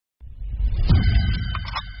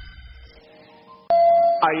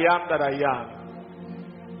I am that I am.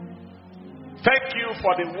 Thank you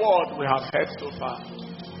for the word we have heard so far.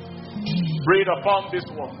 Breathe upon this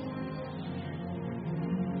word.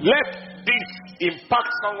 Let this impact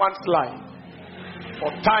someone's life for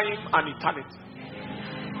time and eternity.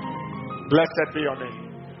 Blessed be your name.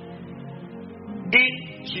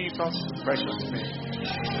 In Jesus' precious name.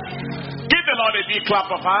 Give the Lord a big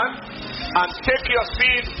clap of hands and take your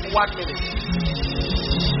seat 1 minute.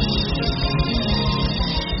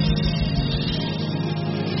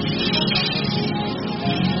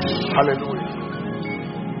 Hallelujah.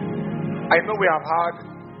 I know we have had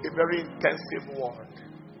a very intensive word.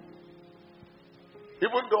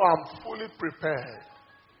 Even though I'm fully prepared,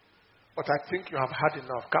 but I think you have had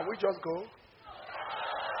enough. Can we just go?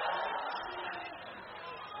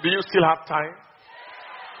 Do you still have time?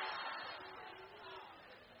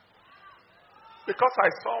 Because I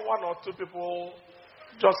saw one or two people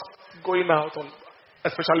just going out,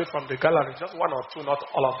 especially from the gallery. Just one or two, not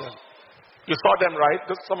all of them. You saw them, right?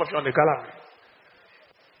 Just some of you on the gallery.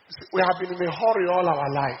 We have been in a hurry all our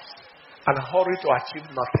lives and a hurry to achieve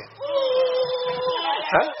nothing.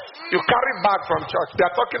 Huh? You carry bag from church. They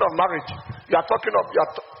are talking of marriage. You are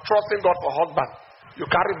trusting God for husband. You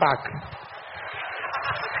carry bag.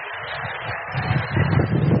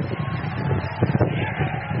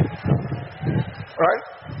 Right?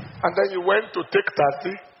 And then you went to take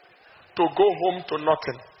taxi to go home to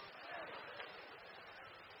nothing.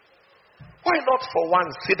 Why not for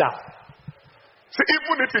one sit down? See,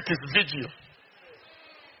 even if it is vigil,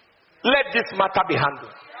 let this matter be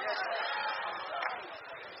handled.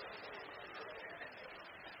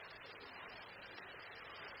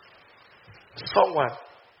 Someone,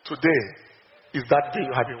 today is that day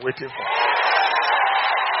you have been waiting for.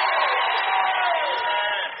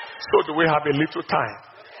 So do we have a little time?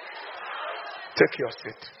 Take your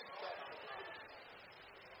seat.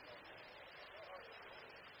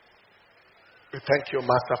 We thank you,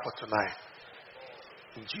 Master, for tonight.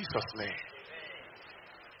 In Jesus' name.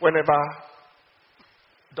 Whenever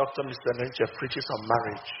Dr. Mr. Enenche preaches on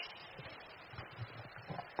marriage,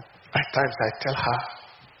 at times I tell her,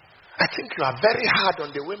 I think you are very hard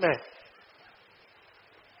on the women.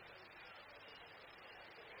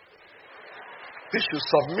 They should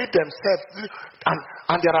submit themselves.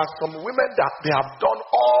 And there are some women that they have done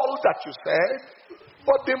all that you said,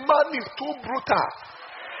 but the man is too brutal.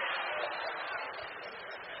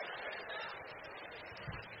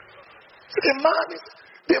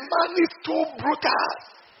 The man is too brutal.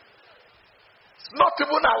 He's not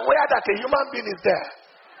even aware that a human being is there,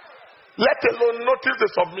 let alone notice the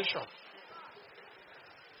submission.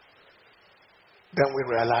 Then we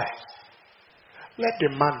realize, let the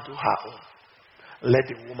man do her own. Let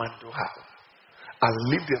the woman do her own. And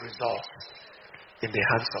leave the results in the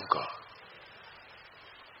hands of God.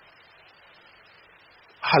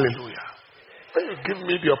 Hallelujah. When you give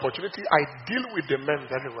me the opportunity, I deal with the men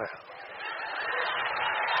very well.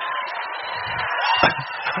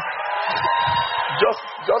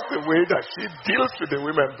 just the way that she deals with the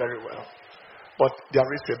women very well. But there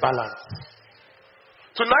is a balance.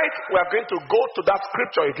 Tonight we are going to go to that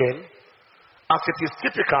scripture again, as it is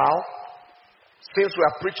typical. Since we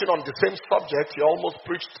are preaching on the same subject, he almost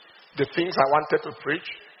preached the things I wanted to preach,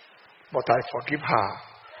 but I forgive her.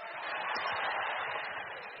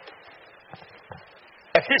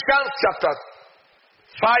 Ephesians chapter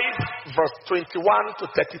 5, verse 21 to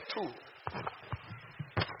 32.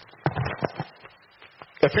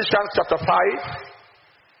 Ephesians chapter 5.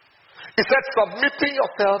 It said, submitting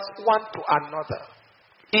yourselves one to another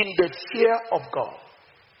in the fear of God.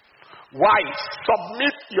 Wives,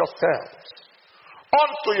 submit yourselves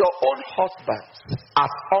unto your own husbands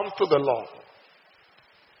as unto the Lord.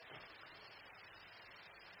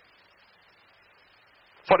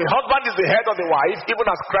 For the husband is the head of the wife, even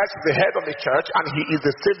as Christ is the head of the church, and he is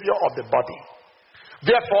the savior of the body.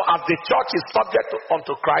 Therefore, as the church is subject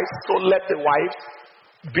unto Christ, so let the wives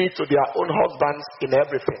be to their own husbands in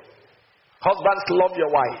everything. Husbands, love your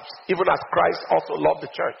wives, even as Christ also loved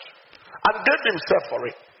the church, and gave himself for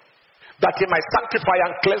it, that he might sanctify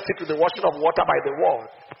and cleanse it with the washing of water by the word,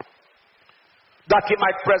 that he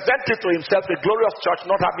might present it to himself a glorious church,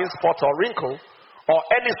 not having spot or wrinkle or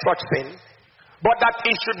any such thing, but that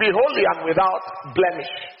it should be holy and without blemish.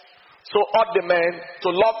 So ought the men to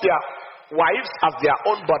love their wives as their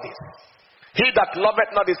own bodies. He that loveth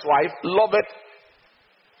not his wife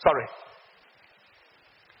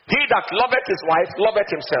he that loveth his wife loveth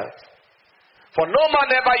himself. For no man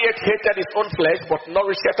ever yet hated his own flesh, but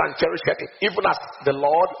nourisheth and cherisheth it, even as the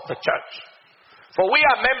Lord the church. For we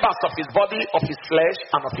are members of his body, of his flesh,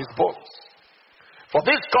 and of his bones. For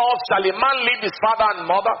this cause shall a man leave his father and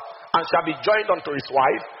mother, and shall be joined unto his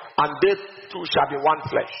wife, and they two shall be one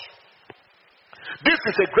flesh. This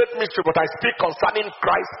is a great mystery, but I speak concerning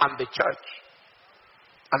Christ and the church.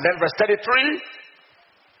 And then verse 33.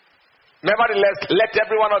 Nevertheless, let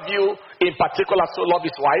every one of you in particular so love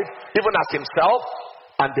his wife, even as himself,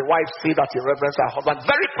 and the wife see that he reverence her husband.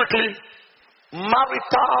 Very quickly,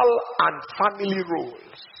 marital and family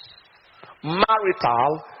rules.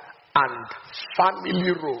 Marital and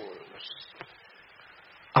family rules.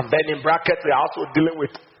 And then in bracket, we are also dealing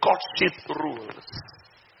with courtship rules.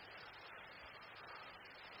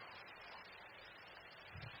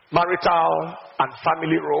 Marital and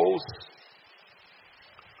family roles.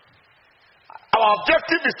 Our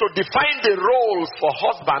objective is to define the roles for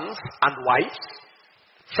husbands and wives.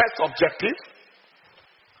 First objective.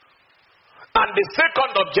 And the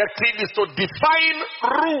second objective is to define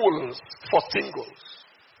rules for singles.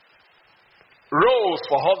 Roles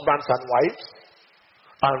for husbands and wives,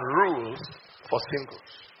 and rules for singles.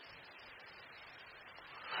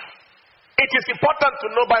 It is important to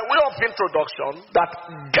know by way of introduction that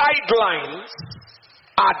guidelines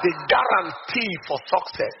are the guarantee for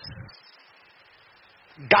success.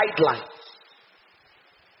 Guidelines.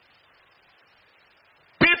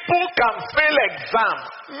 People can fail exams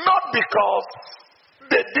not because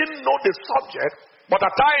they didn't know the subject, but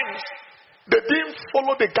at times they didn't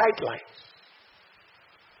follow the guidelines.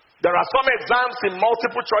 There are some exams in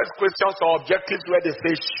multiple choice questions or objectives where they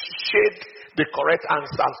say shade the correct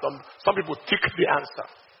answer. Some people tick the answer.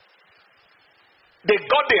 They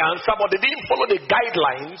got the answer, but they didn't follow the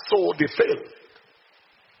guidelines, so they failed.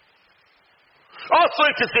 Also,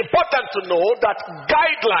 it is important to know that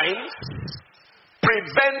guidelines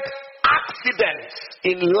prevent accidents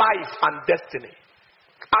in life and destiny.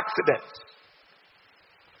 Accidents.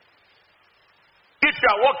 If you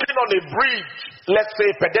are walking on a bridge, let's say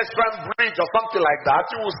a pedestrian bridge or something like that,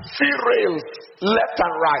 you will see rails left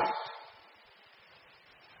and right.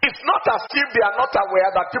 It's not as if they are not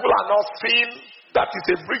aware that people are not seeing that it's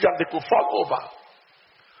a bridge and they could fall over.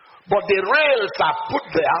 But the rails are put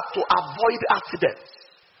there to avoid accidents.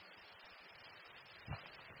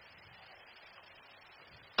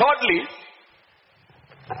 Thirdly,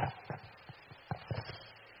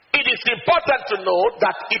 it is important to know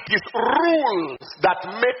that it is rules that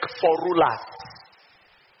make for rulers.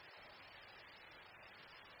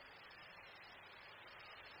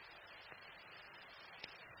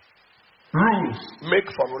 Rules make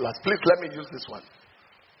for rulers. Please let me use this one.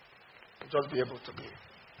 Just be able to be.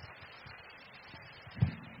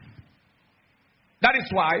 That is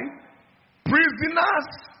why prisoners,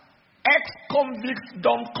 ex-convicts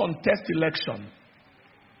don't contest election.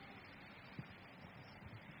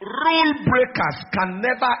 Rule breakers can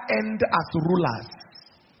never end as rulers.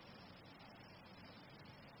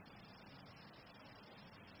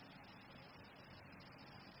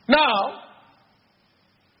 Now,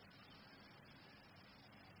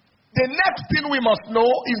 the next thing we must know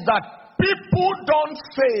is that people don't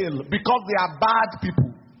fail because they are bad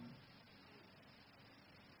people.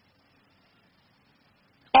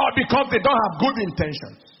 Or because they don't have good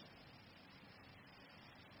intentions.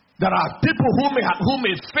 There are people who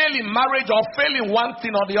may fail in marriage or fail in one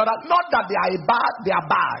thing or the other. Not that they are bad, they are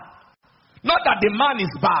bad. Not that the man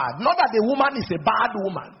is bad. Not that the woman is a bad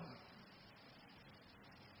woman.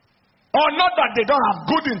 Or not that they don't have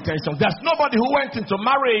good intentions. There's nobody who went into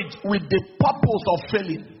marriage with the purpose of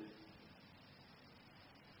failing.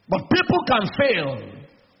 But people can fail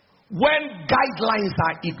when guidelines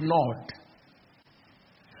are ignored.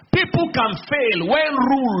 People can fail when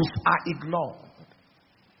rules are ignored.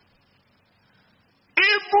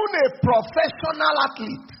 Even a professional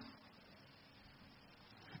athlete,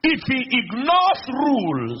 if he ignores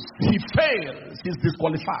rules, he fails, he's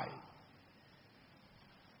disqualified.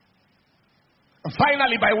 And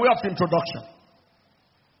finally, by way of introduction,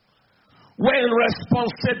 when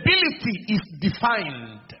responsibility is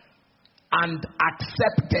defined and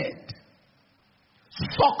accepted,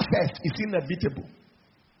 success is inevitable.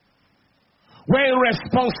 When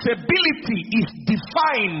responsibility is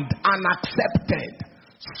defined and accepted,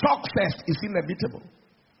 success is inevitable.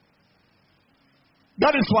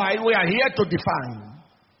 That is why we are here to define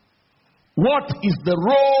what is the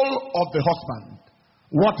role of the husband,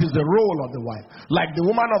 what is the role of the wife. Like the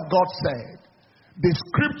woman of God said, the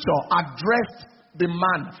scripture addressed the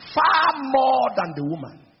man far more than the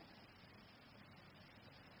woman.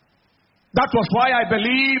 That was why I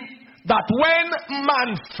believe that when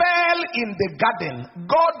man fell in the garden,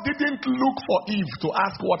 God didn't look for Eve to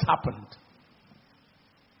ask what happened.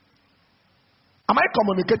 Am I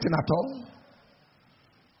communicating at all?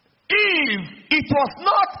 Eve Eve, it was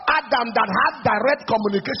not Adam that had direct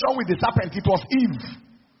communication with the serpent, it was Eve.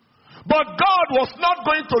 But God was not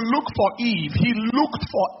going to look for Eve, he looked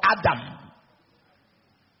for Adam.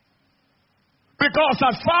 Because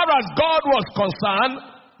as far as God was concerned,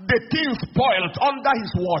 the thing spoiled under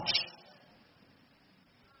his watch.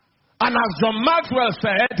 And as John Maxwell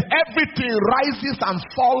said, everything rises and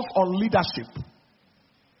falls on leadership.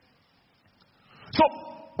 So,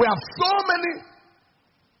 we have so many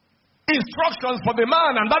instructions for the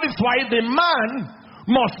man, and that is why the man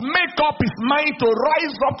must make up his mind to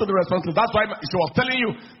rise up to the responsibility. That's why she was telling you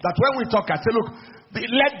that when we talk, I say, look,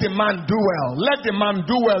 let the man do well. Let the man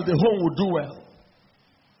do well, the home will do well.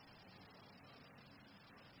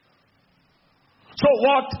 So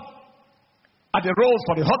what are the roles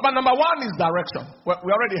for the husband? Number one is direction. We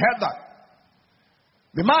already heard that.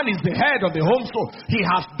 The man is the head of the home, so he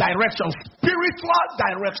has direction, spiritual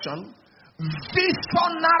direction,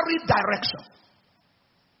 visionary direction.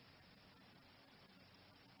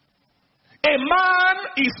 A man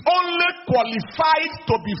is only qualified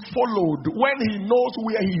to be followed when he knows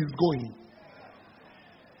where he is going.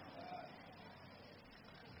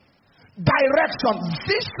 Direction,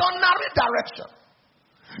 visionary direction.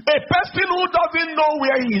 A person who doesn't know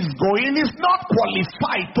where he is going is not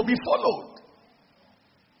qualified to be followed.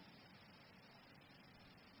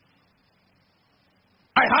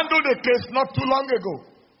 I handled a case not too long ago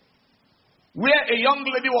where a young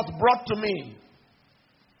lady was brought to me.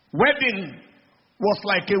 Wedding was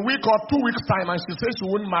like a week or 2 weeks' time, and she said she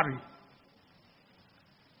wouldn't marry.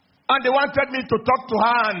 And they wanted me to talk to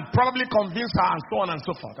her and probably convince her and so on and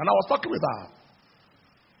so forth. And I was talking with her.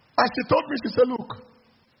 And she told me, she said, look,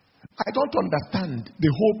 I don't understand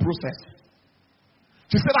the whole process.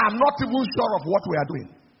 She said, I'm not even sure of what we are doing.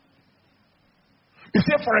 You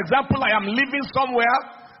say, for example, I am living somewhere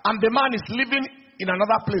and the man is living in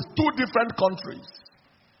another place, 2 different countries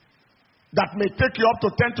that may take you up to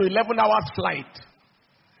 10 to 11 hours flight.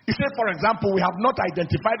 He said, for example, we have not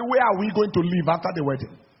identified where are we going to live after the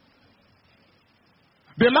wedding.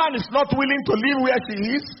 The man is not willing to live where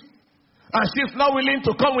she is, and she is not willing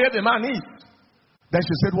to come where the man is. Then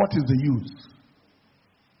she said, what is the use?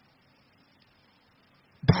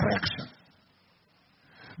 Direction.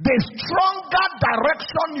 The stronger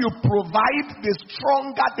direction you provide, the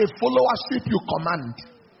stronger the followership you command.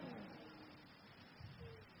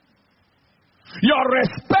 Your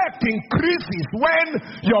respect increases when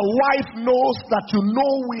your wife knows that you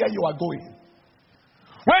know where you are going.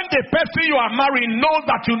 When the person you are marrying knows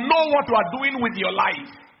that you know what you are doing with your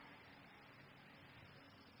life.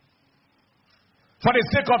 For the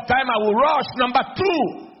sake of time, I will rush. Number 2,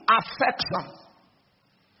 affection.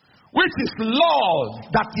 Which is love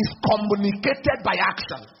that is communicated by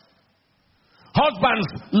action. Husbands,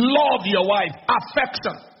 love your wife.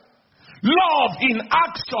 Affection. Love in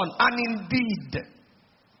action and in deed.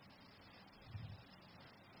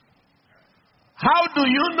 How do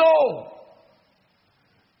you know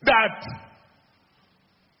that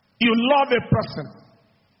you love a person?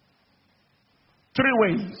 3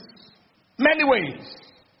 ways. Many ways.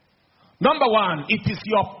 Number 1, it is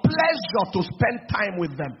your pleasure to spend time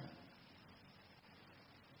with them.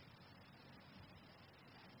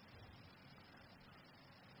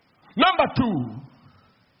 Number 2,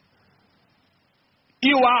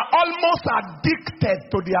 you are almost addicted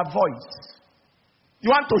to their voice. You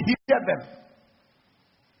want to hear them.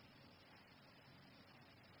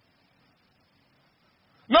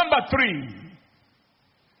 Number 3,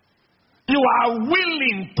 you are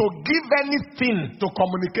willing to give anything to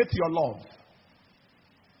communicate your love.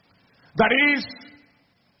 That is,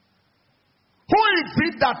 who is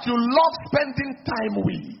it that you love spending time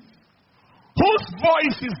with? Whose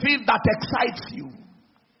voice is it that excites you?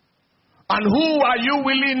 And who are you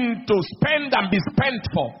willing to spend and be spent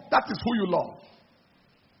for? That is who you love.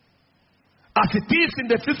 As it is in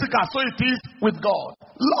the physical, so it is with God.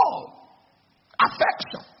 Love.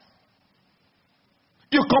 Affection.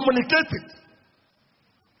 You communicate it.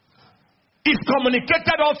 It's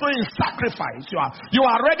communicated also in sacrifice. You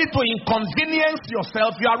are ready to inconvenience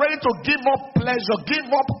yourself. You are ready to give up pleasure,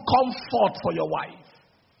 give up comfort for your wife.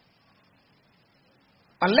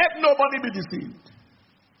 And let nobody be deceived.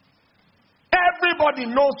 Everybody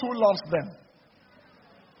knows who loves them.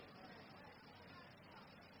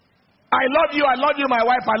 I love you, my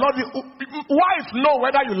wife, I love you. Wives know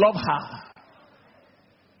whether you love her.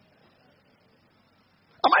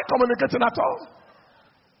 Am I communicating at all?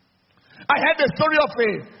 I heard the story of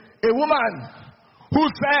a woman who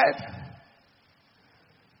said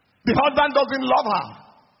the husband doesn't love her.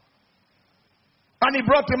 And he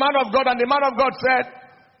brought the man of God, and the man of God said,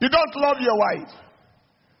 you don't love your wife.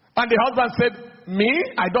 And the husband said, me?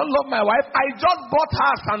 I don't love my wife. I just bought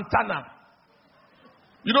her Santana.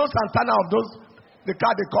 You know Santana of those, the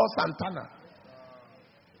car they call Santana.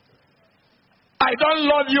 I don't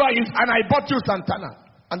love you and I bought you Santana.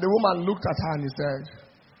 And the woman looked at her and he said,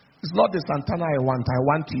 it's not the Santana I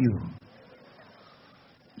want you.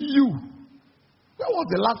 You. When was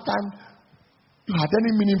the last time you had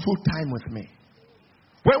any meaningful time with me?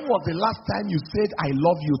 When was the last time you said, I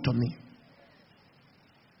love you to me?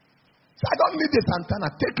 So I don't need a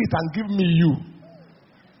Santana. Take it and give me you.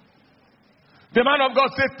 The man of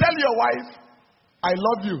God said, tell your wife, I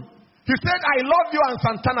love you. He said, I love you and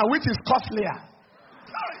Santana, which is costlier.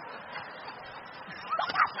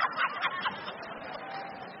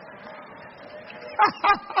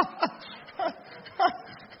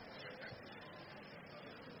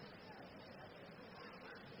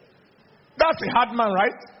 That's a hard man,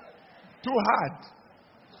 right? Too hard.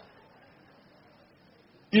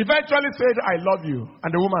 He eventually said, I love you.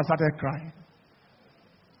 And the woman started crying.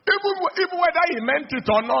 Even whether he meant it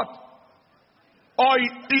or not. Or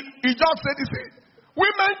he just said, you see,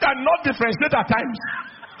 women cannot differentiate at times.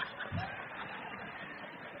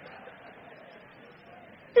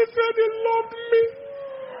 He said he loved me.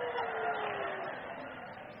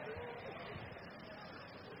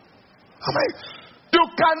 You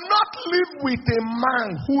cannot live with a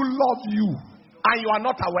man who loves you and you are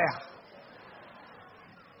not aware.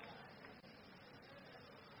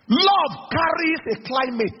 Love carries a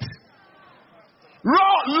climate.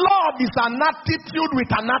 Love is an attitude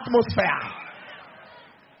with an atmosphere.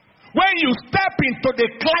 When you step into the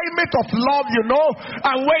climate of love, you know,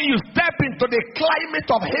 and when you step into the climate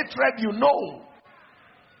of hatred, you know.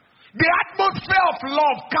 The atmosphere of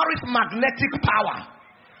love carries magnetic power.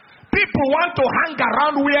 People want to hang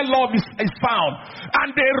around where love is found,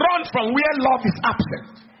 and they run from where love is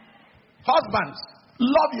absent. Husbands,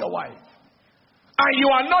 love your wife. And you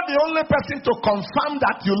are not the only person to confirm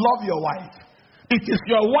that you love your wife. It is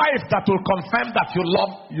your wife that will confirm that you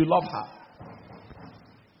love her.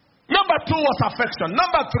 Number 2 was affection.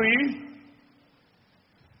 Number 3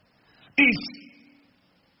 is,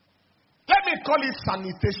 let me call it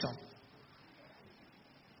sanitation.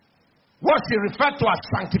 What she referred to as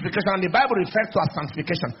sanctification, and the Bible refers to as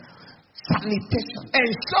sanctification. Sanitation.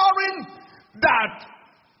 Ensuring that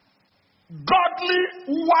godly,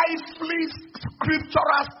 wifely,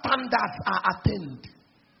 scriptural standards are attained.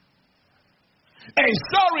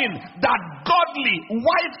 Ensuring that godly,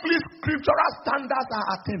 wifely, scriptural standards are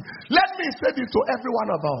attained. Let me say this to every one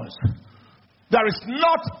of us. There is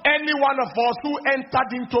not any one of us who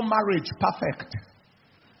entered into marriage perfect.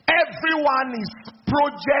 Everyone is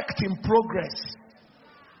project in progress.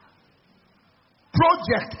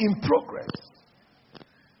 Project in progress.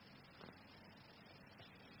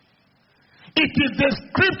 It is the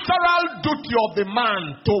scriptural duty of the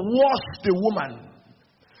man to wash the woman.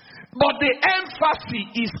 But the emphasis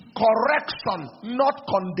is correction, not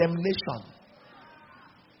condemnation.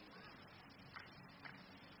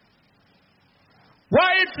 Why,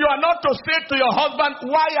 if you are not to say to your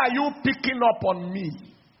husband, why are you picking up on me?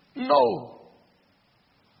 No.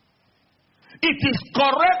 It is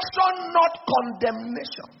correction, not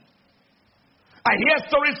condemnation. I hear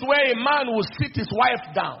stories where a man will sit his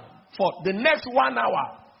wife down for the next 1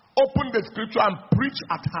 hour, open the scripture and preach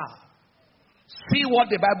at her. See what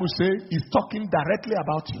the Bible says. He's talking directly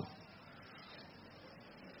about you.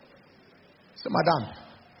 Say, madam,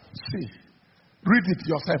 see, read it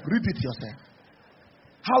yourself. Read it yourself.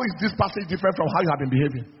 How is this passage different from how you have been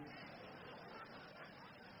behaving?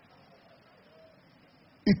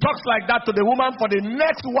 He talks like that to the woman for the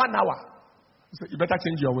next 1 hour. He said, you better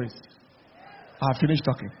change your ways. I have finished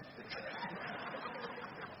talking.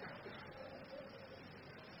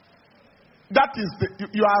 That is,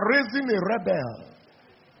 you are raising a rebel.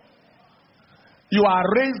 You are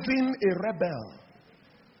raising a rebel.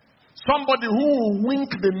 Somebody who will wink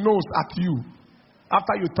the nose at you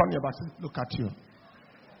after you turn your back. Look at you.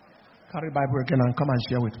 Carry Bible again and come and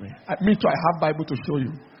share with me. Me too, I have Bible to show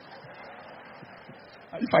you.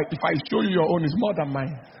 If I show you your own, it's more than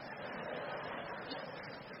mine.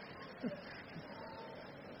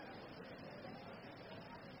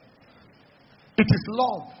 It is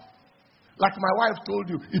love. Like my wife told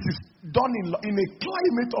you, it is done in a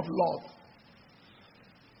climate of love.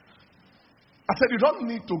 I said, you don't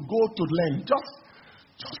need to go to learn. Just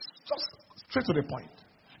straight to the point.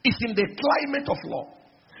 It's in the climate of love.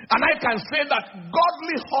 And I can say that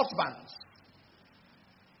godly husbands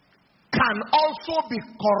can also be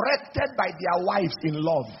corrected by their wives in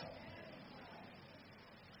love.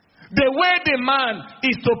 The way the man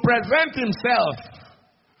is to present himself,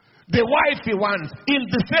 the wife he wants. In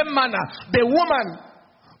the same manner, the woman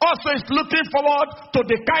also is looking forward to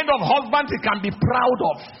the kind of husband he can be proud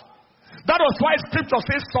of. That was why scripture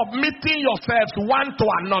says submitting yourselves one to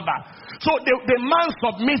another. So the man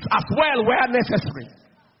submits as well where necessary.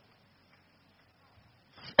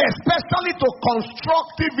 Especially to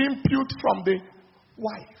constructive input from the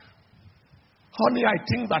wife. Honey, I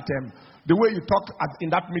think that the way you talked in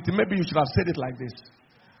that meeting, maybe you should have said it like this.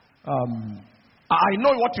 I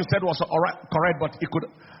know what you said was correct, but it could.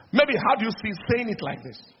 Maybe how do you see saying it like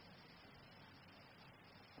this?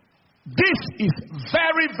 This is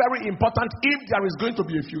very, very important if there is going to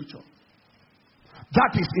be a future.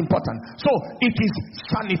 That is important. So it is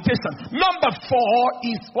sanitation. Number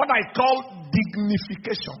 4 is what I call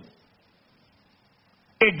dignification.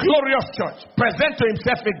 A glorious church. Present to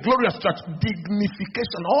himself a glorious church.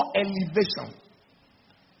 Dignification or elevation.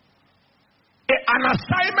 An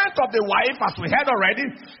assignment of the wife, as we heard already,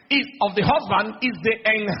 of the husband, is the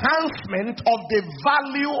enhancement of the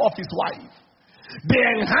value of his wife. The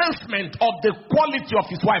enhancement of the quality of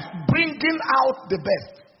his wife. Bringing out the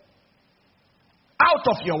best out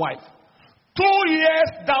of your wife. 2 years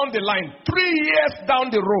down the line, 3 years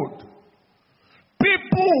down the road,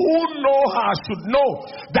 people who know her should know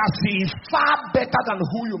that she is far better than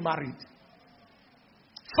who you married.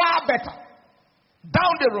 Far better.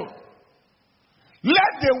 Down the road.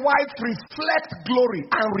 Let the wife reflect glory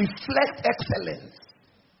and reflect excellence.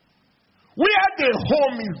 Where the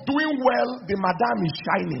home is doing well, the madam is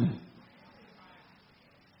shining.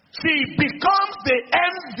 She becomes the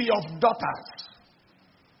envy of daughters.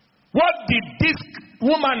 What did this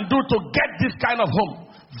woman do to get this kind of home?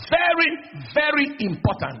 Very, very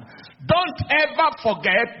important. Don't ever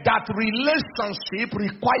forget that relationship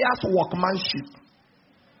requires workmanship.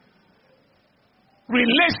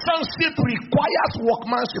 Relationship requires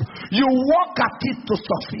workmanship. You work at it to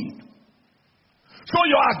succeed. So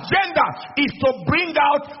your agenda is to bring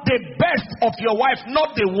out the best of your wife,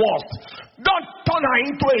 not the worst. Don't turn her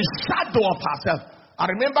into a shadow of herself. I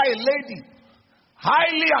remember a lady,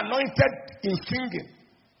 highly anointed in singing.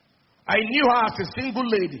 I knew her as a single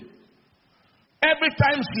lady. Every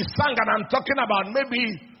time she sang, and I'm talking about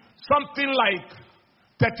maybe something like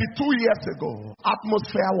 32 years ago,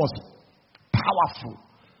 atmosphere was powerful.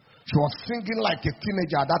 She was singing like a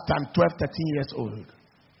teenager at that time, 12, 13 years old,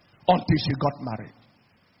 until she got married.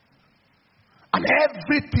 And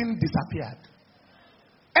everything disappeared.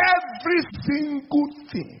 Every single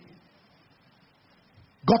thing.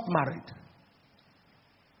 Got married.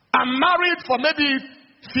 I'm married for maybe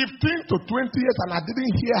 15 to 20 years and I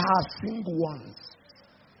didn't hear her sing once.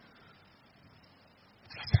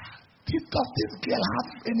 Does this girl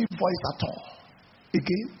have any voice at all?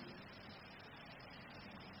 Again?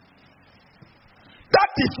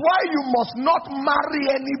 That is why you must not marry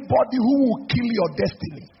anybody who will kill your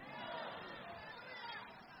destiny.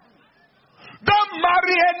 Don't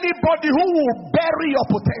marry anybody who will bury your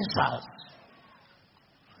potential.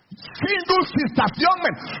 Single sisters, young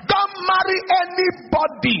men, don't marry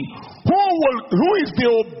anybody who is the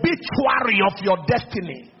obituary of your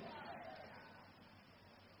destiny.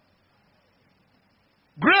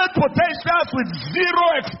 Great potentials with zero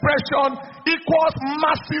expression equals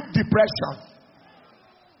massive depression.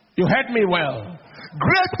 You heard me well.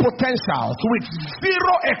 Great potentials with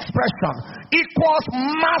zero expression equals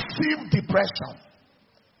massive depression.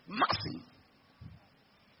 Massive.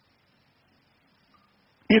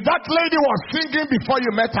 If that lady was singing before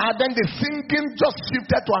you met her, then the singing just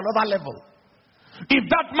shifted to another level. If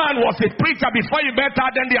that man was a preacher before you met her,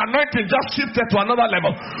 then the anointing just shifted to another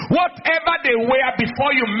level. Whatever they were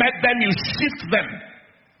before you met them, you shift them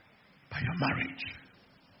by your marriage.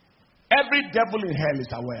 Every devil in hell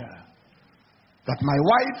is aware that my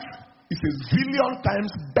wife is a zillion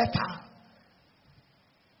times better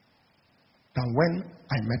than when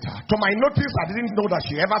I met her. To my notice, I didn't know that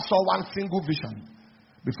she ever saw one single vision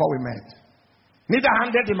before we met. Neither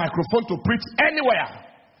handed the microphone to preach anywhere,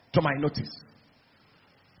 to my notice.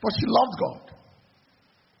 But she loved God.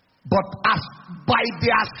 But as by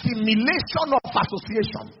the assimilation of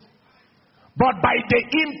association, but by the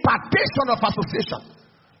impartation of association,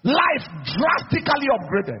 life drastically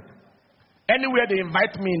upgraded. Anywhere they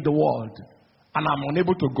invite me in the world and I'm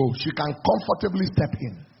unable to go, she can comfortably step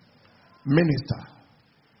in. Minister.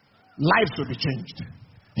 Lives will be changed.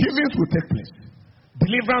 Healings will take place.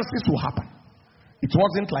 Deliverances will happen. It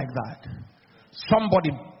wasn't like that. Somebody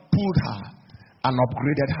pulled her and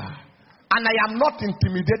upgraded her. And I am not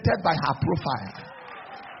intimidated by her profile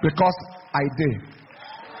because I did.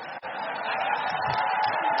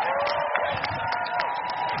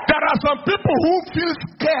 There are some people who feel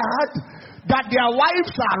scared that their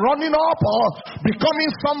wives are running up or becoming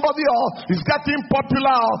somebody or is getting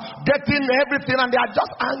popular or getting everything and they are just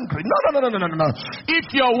angry. No. If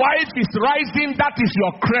your wife is rising, that is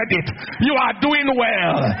your credit. You are doing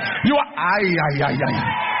well. You are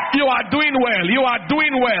You are doing well. You are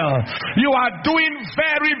doing well. You are doing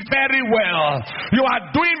very, very well. You are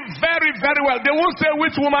doing very, very well. They won't say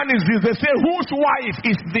which woman is this. They say whose wife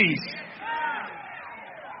is this.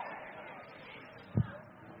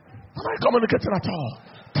 Am I communicating at all?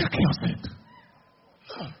 Take your seat.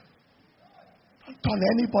 Don't turn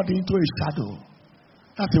anybody into a shadow.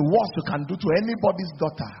 That's the worst you can do to anybody's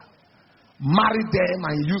daughter. Marry them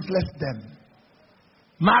and useless them.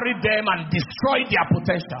 Marry them and destroy their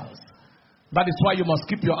potentials. That is why you must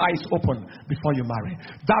keep your eyes open before you marry.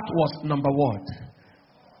 That was number 1.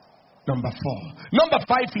 Number 4. Number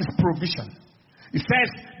 5 is provision. It says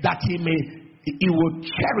that he will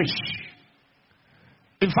cherish.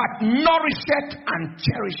 In fact, nourish it and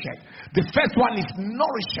cherish it. The first one is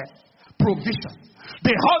nourish it. Provision.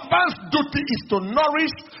 The husband's duty is to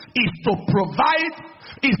nourish, is to provide,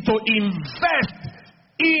 is to invest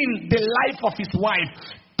in the life of his wife.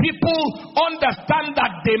 People understand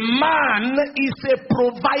that the man is a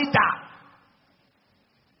provider.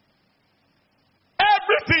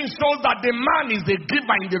 Everything shows that the man is a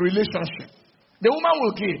giver in the relationship. The woman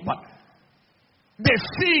will give, but the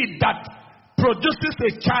seed that produces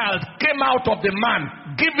a child came out of the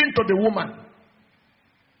man, given to the woman.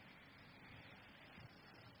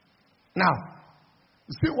 Now,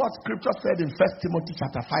 you see what scripture said in 1 Timothy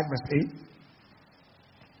chapter 5 verse 8?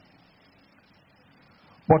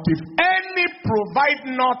 But if any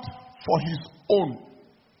provide not for his own,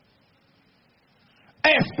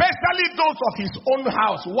 especially those of his own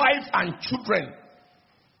house, wife and children,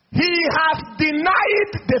 he has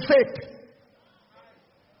denied the faith.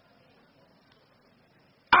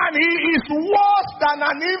 And he is worse than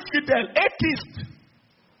an infidel, atheist.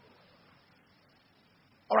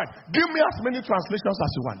 All right, give me as many translations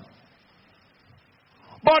as you want.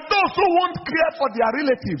 But those who won't care for their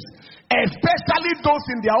relatives, especially those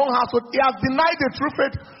in their own household, he has denied the true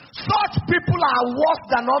faith. Such people are worse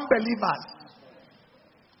than unbelievers.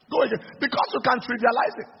 Go again. Because you can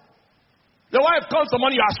trivialize it. Your wife comes to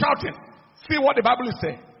money, you are shouting. See what the Bible is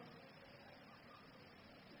saying.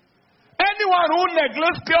 Anyone who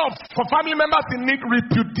neglects care for family members in need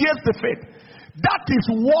repudiates the faith. That is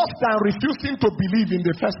worse than refusing to believe in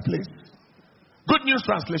the first place. Good News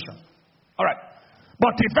Translation. All right.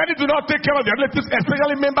 But if any do not take care of their relatives,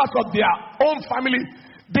 especially members of their own family,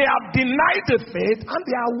 they have denied the faith and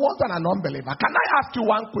they are worse than an unbeliever. Can I ask you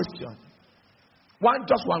one question?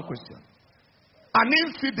 Just one question. An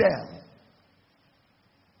infidel,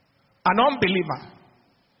 an unbeliever,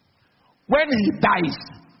 when he dies,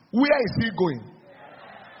 where is he going?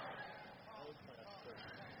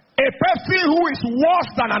 A person who is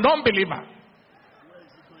worse than an unbeliever.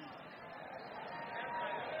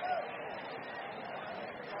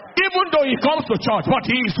 Even though he comes to church, but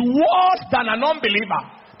he is worse than an unbeliever.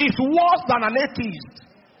 He's worse than an atheist.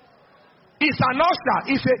 He's an usher.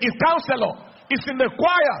 He's a counselor. He's in the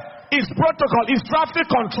choir. He's protocol. He's traffic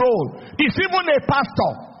control. He's even a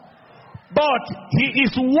pastor. But he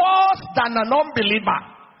is worse than an unbeliever.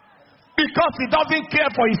 Because he doesn't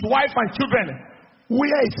care for his wife and children.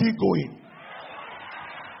 Where is he going?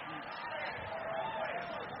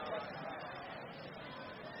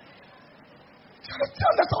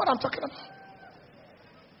 That's what I'm talking about.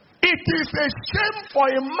 It is a shame for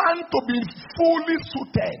a man to be fully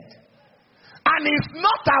suited and is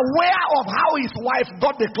not aware of how his wife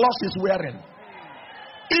got the clothes he's wearing.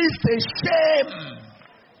 It's a shame.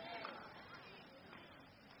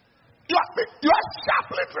 You are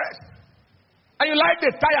sharply dressed and you like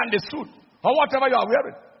the tie and the suit or whatever you are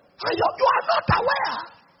wearing, and you are not aware.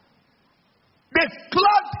 The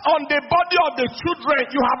cloth on the body of the children,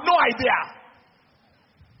 you have no idea.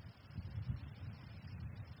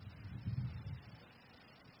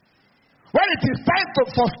 When it is time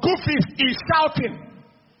for school fees, he's shouting.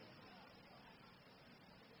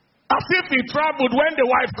 As if he traveled when the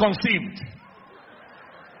wife conceived.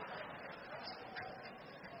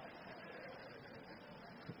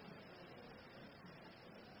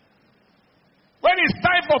 When it's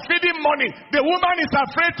time for feeding money, the woman is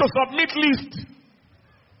afraid to submit list.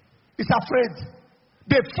 He's afraid.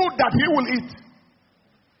 The food that he will eat.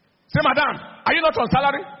 Say, madam, are you not on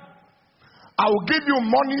salary? I will give you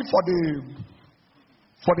money for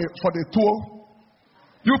the tour.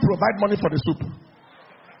 You provide money for the soup.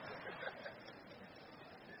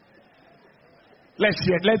 Let's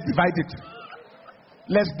divide it.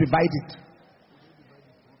 Let's divide it.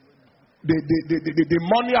 The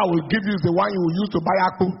money I will give you is the one you will use to buy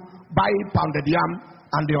akpu, buy pounded yam,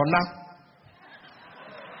 and the honor.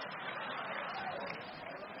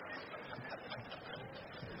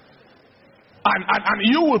 And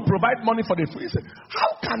you will provide money for the food. He said, how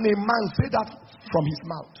can a man say that from his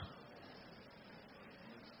mouth?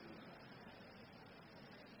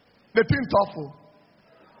 The thing's awful.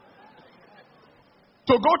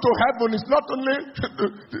 To go to heaven is not only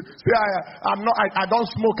say I don't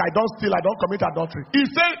smoke, I don't steal, I don't commit adultery. He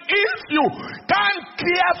said, if you can't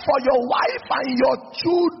care for your wife and your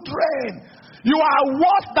children, you are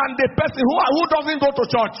worse than the person who doesn't go to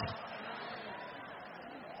church.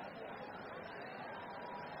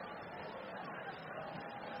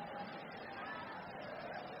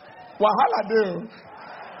 Wahala dey.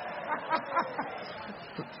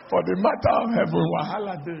 For the matter of heaven,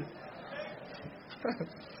 wahala dey.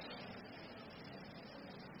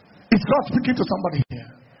 It's God speaking to somebody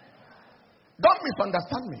here. Don't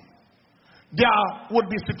misunderstand me. There would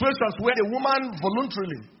be situations where the woman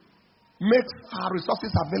voluntarily makes her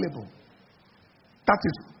resources available. That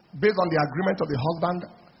is based on the agreement of the husband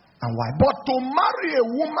and wife. But to marry a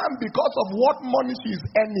woman because of what money she is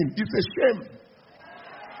earning is a shame.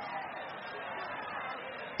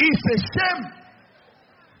 It's a shame.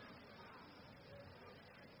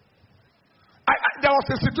 There was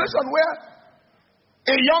a situation where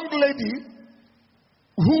a young lady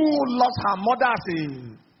who lost her mother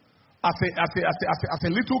as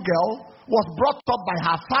a little girl was brought up by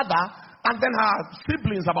her father, and then her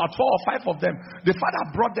siblings, about 4 or 5 of them, the father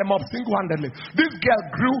brought them up single-handedly. This girl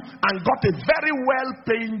grew and got a very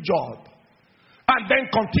well-paying job, and then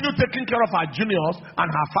continued taking care of her juniors and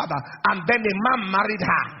her father. And then a man married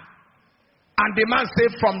her, and the man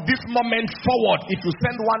said, from this moment forward, if you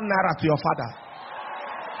send 1 naira to your father.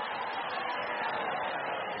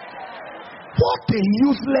 What a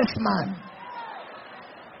useless man.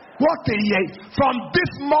 What a year. From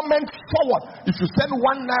this moment forward, if you send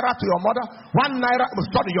 1 naira to your mother, 1 naira,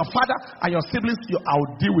 sorry, your father and your siblings,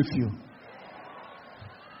 I'll deal with you.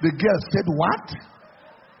 The girl said, what?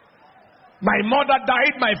 My mother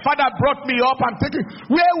died, my father brought me up, I'm thinking,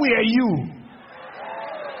 where were you?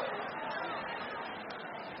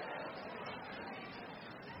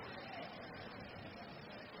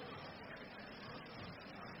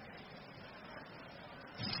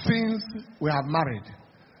 Since we have married,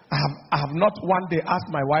 I have not one day asked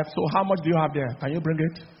my wife, so how much do you have there? Can you bring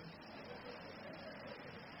it?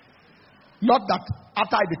 Not that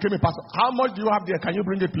after I became a pastor, how much do you have there? Can you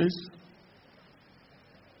bring it, please?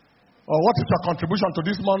 Or what is your contribution to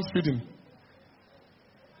this month's feeding?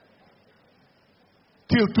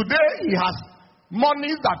 Till today, he has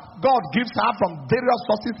money that God gives her from various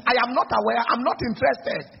sources. I am not aware. I'm not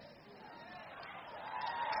interested.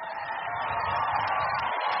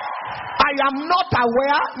 I am not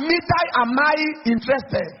aware, neither am I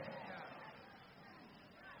interested.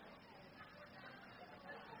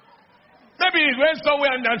 Maybe he went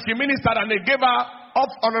somewhere and she ministered and they gave her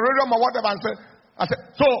up on a radio or whatever and I said,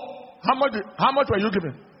 so how much were you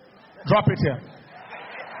giving? Drop it here.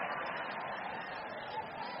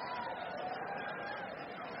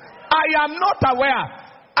 I am not aware.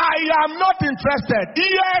 I am not interested.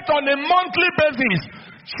 Yet on a monthly basis,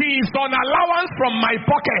 she is on allowance from my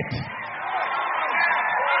pocket.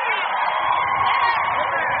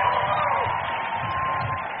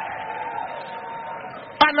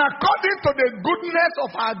 And according to the goodness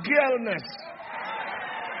of her girlness,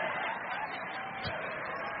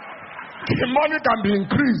 the money can be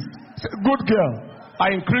increased. Say, good girl,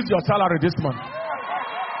 I increased your salary this month.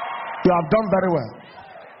 You have done very well.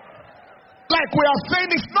 Like we are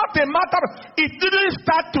saying, it's not a matter. It didn't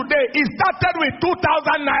start today. It started with 2,000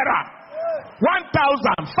 naira,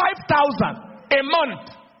 1,000, 5,000 a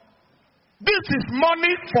month. This is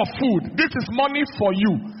money for food. This is money for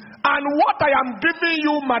you. And what I am giving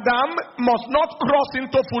you, madam, must not cross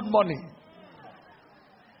into food money.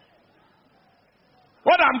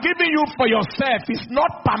 What I'm giving you for yourself is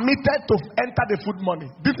not permitted to enter the food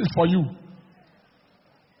money. This is for you. You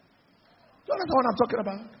understand what I'm talking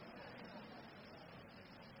about?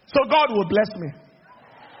 So God will bless me.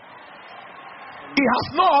 He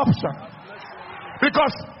has no option.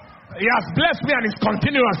 Because he has blessed me and is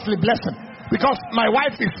continuously blessing. Because my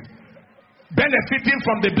wife is benefiting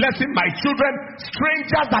from the blessing, my children,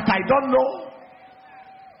 strangers that I don't know.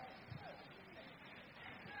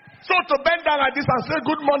 So to bend down like this and say,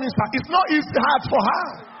 good morning, sir, it's not easy hard for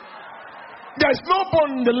her. There's no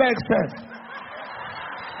bone in the leg, sir.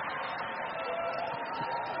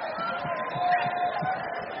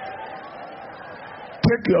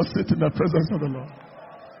 Take your seat in the presence of the Lord.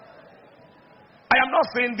 I am not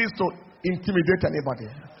saying this to intimidate anybody.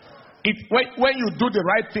 When you do the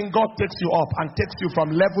right thing, God takes you up and takes you from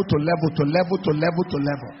level to level to level to level to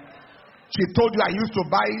level. She told you, I used to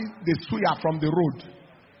buy the suya from the road.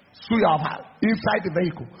 Suya inside the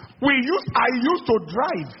vehicle. I used to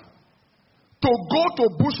drive to go to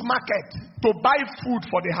bush market to buy food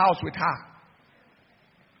for the house with her.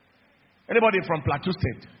 Anybody from Plateau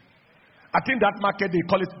State? I think that market, they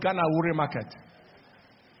call it Ghana Wuri Market.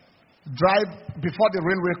 Drive before the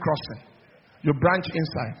railway crossing. You branch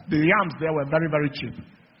inside. The yams there were very, very cheap.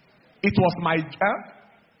 It was my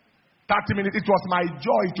 30 minutes. It was my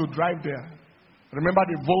joy to drive there. Remember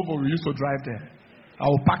the Volvo we used to drive there? I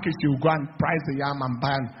will package you, go and price the yam and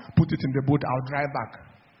buy and put it in the boot. I'll drive back.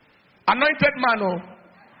 Anointed man, oh.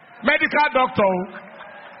 Medical doctor. Oh.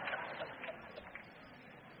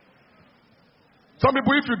 Some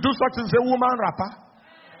people, if you do such things, say woman rapper.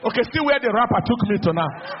 Okay, see where the rapper took me to now.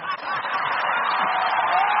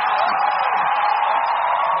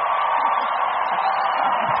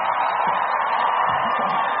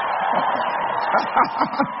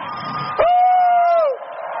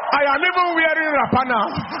 I am even wearing rapper now.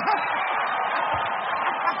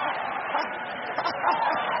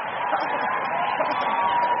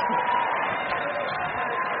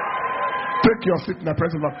 Take your seat in the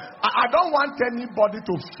presence of God. I don't want anybody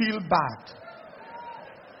to feel bad.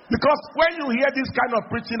 Because when you hear this kind of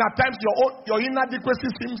preaching, at times your inadequacy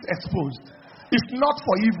seems exposed. It's not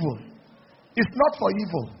for evil. It's not for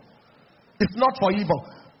evil. It's not for evil.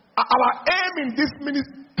 Our aim in this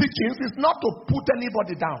teachings is not to put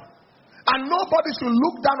anybody down. And nobody should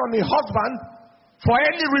look down on a husband for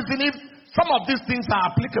any reason if some of these things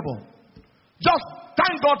are applicable. Just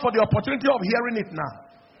thank God for the opportunity of hearing it now.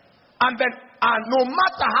 And no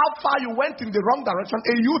matter how far you went in the wrong direction,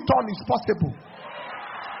 a U-turn is possible.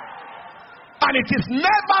 And it is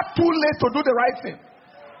never too late to do the right thing.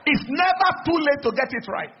 It's never too late to get it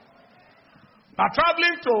right. Now,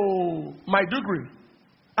 traveling to Maiduguri,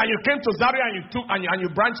 and you came to Zaria and you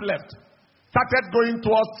branch left, started going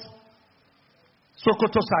towards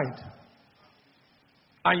Sokoto side,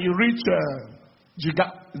 and you reach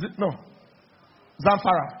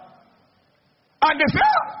Zamfara. And they say,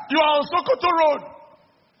 you are on Sokoto Road.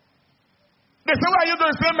 They say, where are you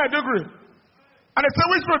doing? Say Maiduguri. And they say,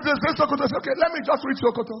 which road? They say Sokoto. I say, okay, let me just reach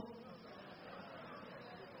Sokoto.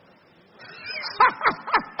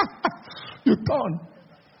 You turn.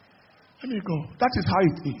 Let me go. That is how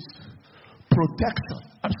it is. Protection.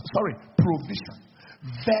 Provision.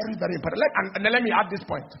 Very, very important. And let me add this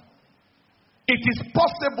point. It is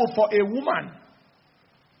possible for a woman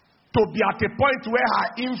to be at a point where her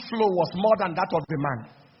inflow was more than that of the man.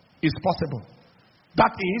 It's possible.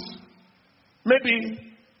 That is,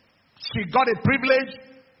 maybe she got a privilege,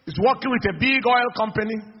 is working with a big oil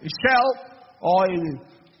company, a Shell, or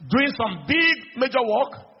doing some big major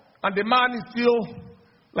work, and the man is still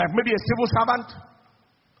like maybe a civil servant,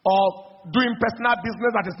 or doing personal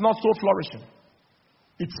business that is not so flourishing.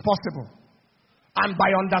 It's possible. And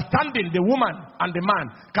by understanding, the woman and the man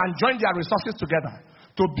can join their resources together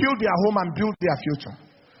to build their home and build their future.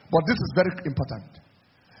 But this is very important.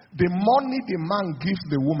 The money the man gives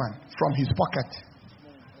the woman from his pocket,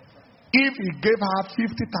 if he gave her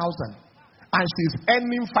 50,000 and she's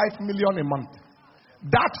earning 5 million a month,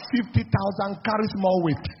 that 50,000 carries more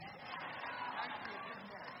weight.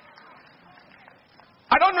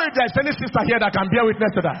 I don't know if there's any sister here that can bear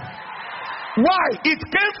witness to that. Why? It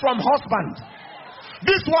came from husband.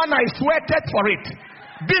 This one I sweated for it.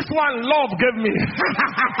 This one love gave me.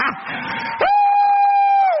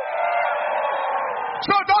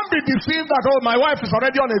 So don't be deceived that, oh, my wife is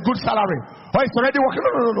already on a good salary. Or it's already working.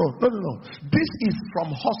 No. This is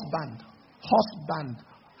from husband. House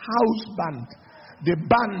band. The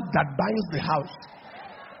band that binds the house.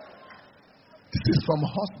 This is from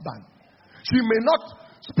husband. She may not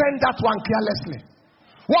spend that one carelessly.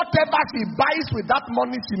 Whatever she buys with that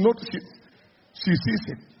money, she sees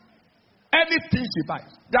it. Anything she buys.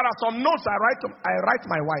 There are some notes I write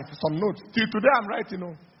my wife. Some notes. Till today I'm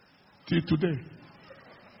writing. Till today.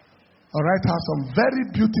 I write her some very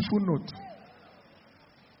beautiful notes.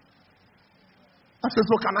 I said,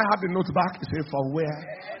 so can I have the notes back? He said, for where?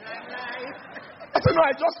 I said, no,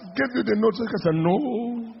 I just gave you the notes. He said, no.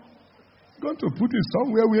 I'm going to put it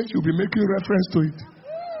somewhere where you'll be making reference to it.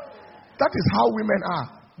 That is how women are.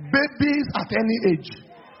 Babies at any age.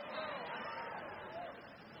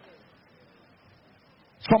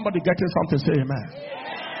 Somebody getting something, say amen.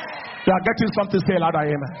 You are getting something, say louder,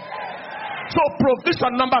 amen. So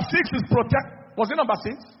provision number 6 is protect. Was it number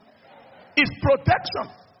 6? It's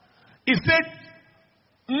protection. It said,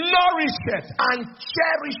 nourish it and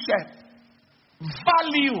cherish it.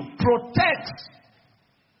 value, protect.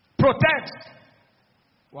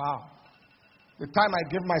 Wow. The time I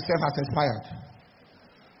gave myself has expired.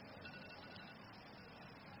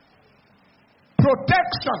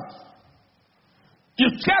 Protection. You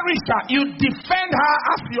cherish her. You defend her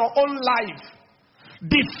as your own life.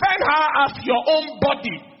 Defend her as your own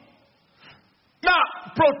body. Now,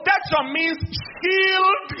 protection means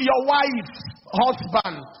shield your wife's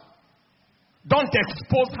husband. Don't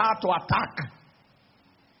expose her to attack.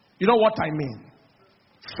 You know what I mean?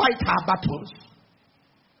 Fight her battles.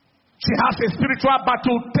 She has a spiritual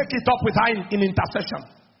battle. Take it up with her in intercession.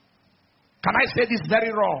 Can I say this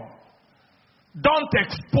very raw? Don't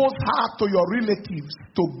expose her to your relatives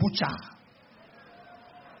to butcher.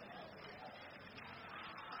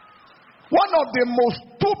 One of the most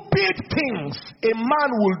stupid things a man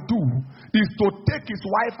will do is to take his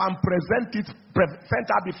wife and present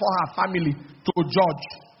her before her family to judge.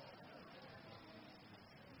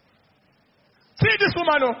 See this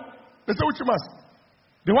woman, oh. They say, which woman?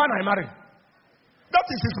 The one I married. That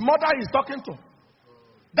is his mother he's talking to.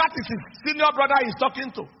 That is his senior brother he's talking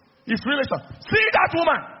to. His relation. See that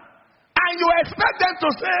woman. And you expect them to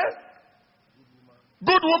say,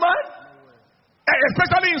 good woman?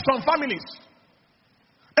 Especially in some families.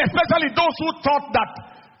 Especially those who thought that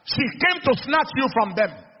she came to snatch you from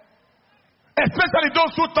them. Especially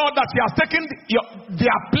those who thought that she has taken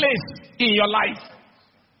their place in your life.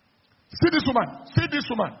 See this woman. See this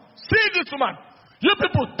woman. See this woman. You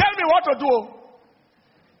people, tell me what to do.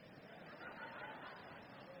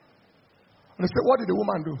 And they say, what did the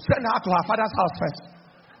woman do? Send her to her father's house first.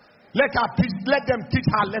 Let them teach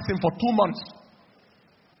her a lesson for 2 months.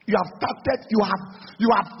 You have started, you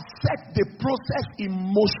have set the process in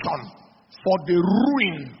motion for the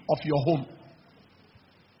ruin of your home.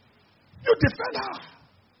 You defend her.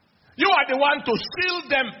 You are the one to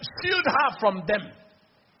shield her from them.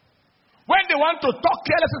 When they want to talk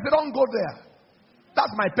carelessly, they don't go there.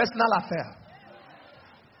 That's my personal affair.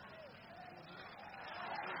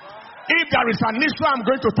 If there is an issue, I'm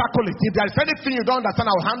going to tackle it. If there is anything you don't understand,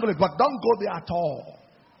 I'll handle it. But don't go there at all.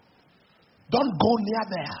 Don't go near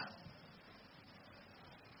there.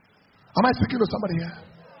 Am I speaking to somebody here?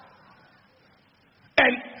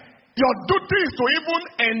 And your duty is to even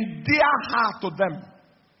endear her to them.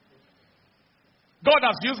 God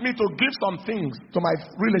has used me to give some things to my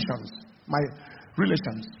relations.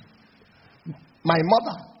 My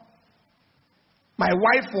mother. My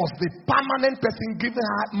wife was the permanent person giving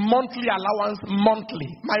her monthly allowance, monthly.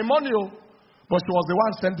 My money, but she was the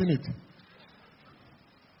one sending it.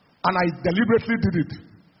 And I deliberately did it.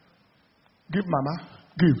 Give, mama,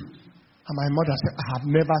 give. And my mother said, I have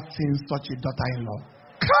never seen such a daughter-in-law.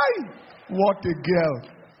 Kai! What a girl.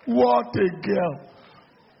 What a girl.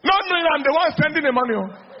 Not knowing I'm the one sending the money.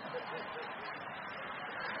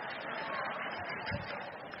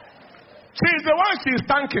 She's the one she's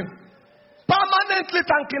thanking. Permanently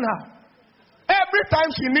thanking her. Every time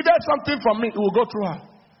she needed something from me, it will go through her.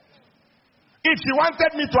 If she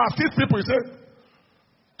wanted me to assist people, she said,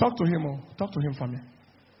 talk to him, talk to him for me.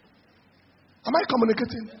 Am I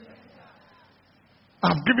communicating?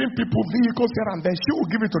 I've given people vehicles here and then. She will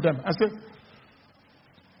give it to them. I said,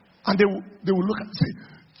 and they will look and say,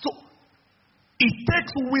 so it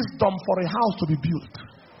takes wisdom for a house to be built.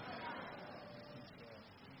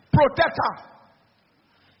 Protect her.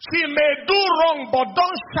 She may do wrong, but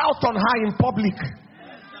don't shout on her in public.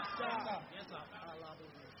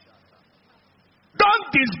 Don't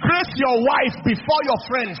disgrace your wife before your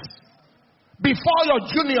friends, before your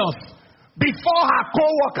juniors, before her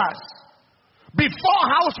co-workers, before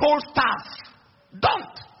household staff.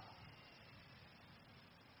 Don't.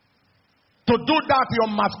 To do that, your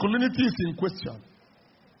masculinity is in question.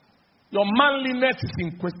 Your manliness is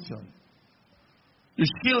in question. You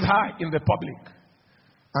shield her in the public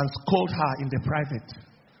and scold her in the private.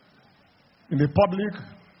 In the public,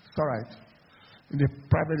 it's all right. In the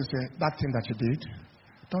private, you say, that thing that you did,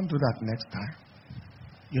 don't do that next time.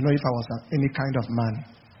 You know, if I was any kind of man,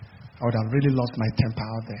 I would have really lost my temper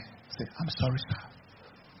out there. Say, I'm sorry, sir.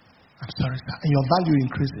 I'm sorry, sir. And your value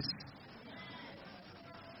increases.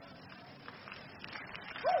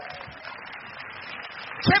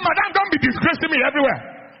 Say, madam, don't be disgracing me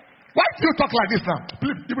everywhere. Why do you talk like this now?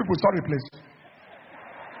 Please, you people, sorry, please.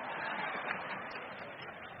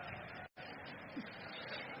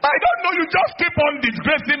 I don't know, you just keep on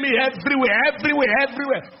disgracing me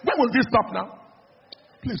everywhere. When will this stop now?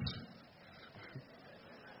 Please.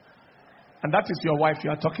 And that is your wife you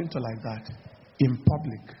are talking to like that. In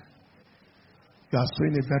public. You are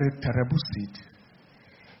sowing a very terrible seed.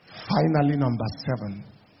 Finally, number 7.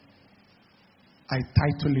 I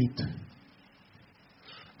title it,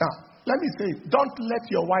 let me say, don't let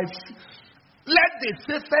your wife, let the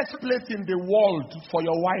safest place in the world for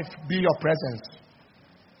your wife be your presence.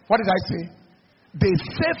 What did I say? The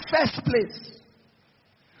safest place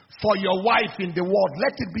for your wife in the world,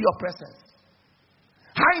 let it be your presence.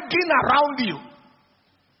 Hanging around you.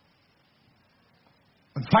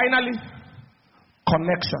 And finally,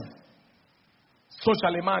 connection. So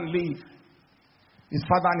shall a man leave his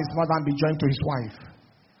father and his mother and be joined to his wife.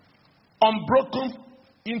 Unbroken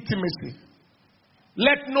intimacy.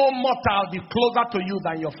 Let no mortal be closer to you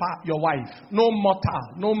than your wife. No mortal,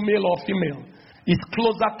 no male or female is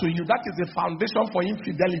closer to you. That is the foundation for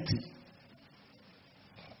infidelity.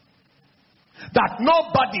 That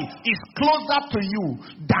nobody is closer to you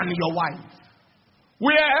than your wife.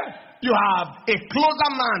 Where you have a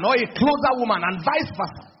closer man or a closer woman and vice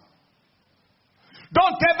versa.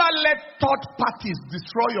 Don't ever let third parties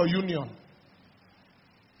destroy your union.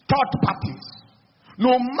 Third parties.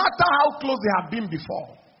 No matter how close they have been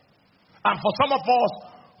before. And for some of us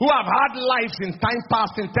who have had lives in time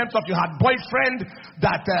past, in terms of you had boyfriend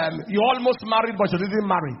that you almost married but you didn't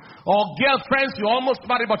marry. Or girlfriends you almost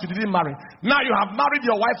married but you didn't marry. Now you have married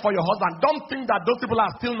your wife or your husband. Don't think that those people are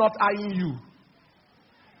still not eyeing you.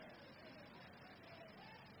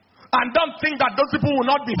 And don't think that those people will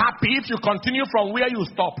not be happy if you continue from where you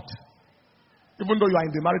stopped. Even though you are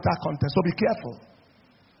in the marital context. So be careful.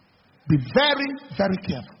 Be very, very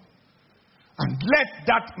careful. And let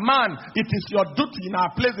that man, it is your duty. In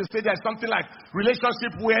our place, they say there's something like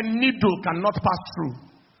relationship where needle cannot pass through.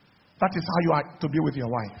 That is how you are to be with your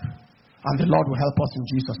wife. And the Lord will help us in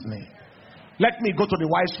Jesus' name. Let me go to the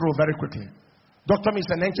wife's role very quickly. Dr.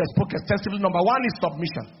 Enenche spoke extensively. Number one is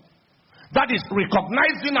submission. That is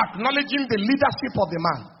recognizing, acknowledging the leadership of the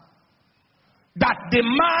man. That the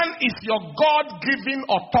man is your God-given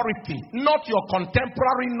authority, not your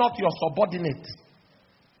contemporary, not your subordinate.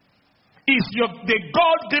 Is the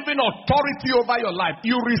God-given authority over your life.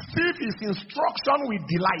 You receive his instruction with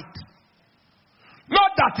delight.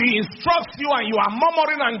 Not that he instructs you and you are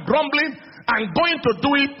murmuring and grumbling and going to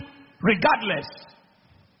do it regardless.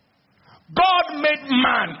 God made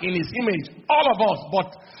man in his image, all of us,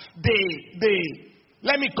 but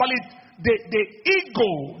let me call it the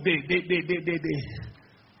ego,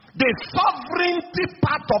 the sovereignty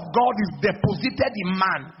part of God is deposited in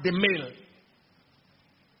man, the male.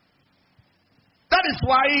 That is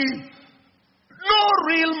why no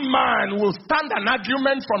real man will stand an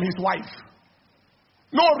argument from his wife.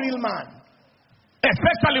 No real man.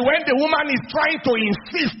 Especially when the woman is trying to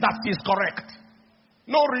insist that she is correct.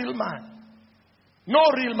 No real man. No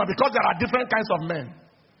real man, because there are different kinds of men.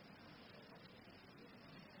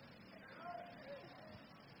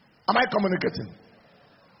 Am I communicating?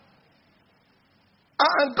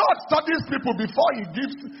 And God studies people before he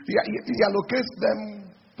allocates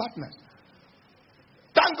them partners.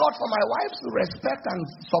 Thank God for my wife's respect and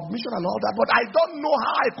submission and all that, but I don't know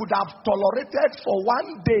how I could have tolerated for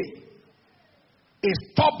one day a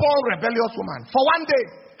stubborn, rebellious woman. For one day,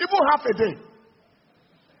 even half a day.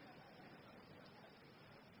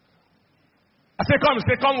 I say,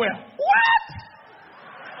 come where? What?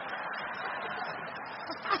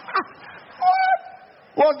 What?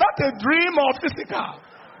 Was that a dream or physical?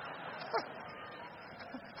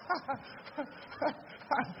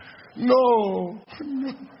 No.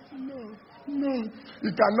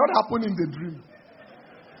 It cannot happen in the dream.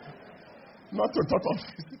 Not to talk of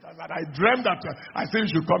physical. That I dreamed that I said you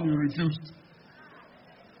should come, you refused.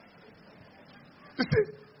 You see?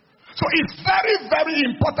 So it's very, very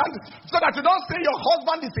important so that you don't say your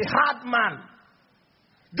husband is a hard man.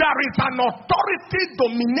 There is an authority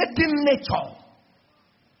dominating nature.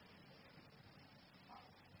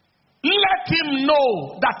 Let him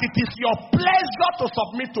know that it is your pleasure to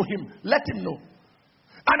submit to him. Let him know.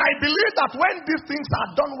 And I believe that when these things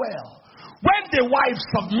are done well, when the wife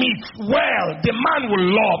submits well, the man will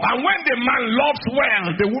love. And when the man loves well,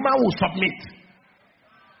 the woman will submit.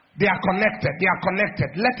 They are connected. They are connected.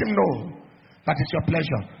 Let him know that it's your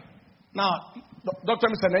pleasure. Now, Dr.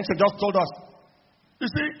 Enenche just told us, you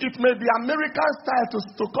see, it may be American style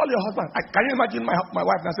to call your husband. Can you imagine my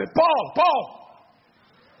wife and say, Paul.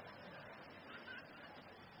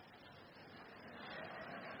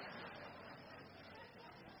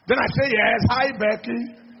 Then I say, yes, hi,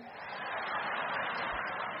 Becky.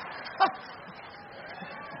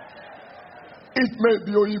 It may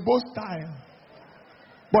be Oyibo style,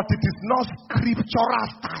 but it is not scriptural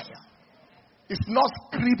style. It's not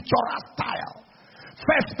scriptural style.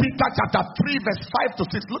 1 Peter chapter 3 verse 5 to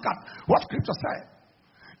 6. Look at what scripture said.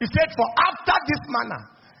 It said, for after this manner,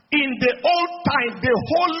 in the old time, the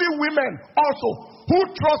holy women also who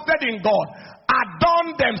trusted in God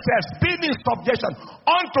adorn themselves, being in subjection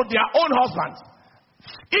unto their own husbands.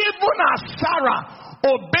 Even as Sarah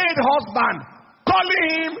obeyed husband, calling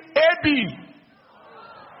him AB.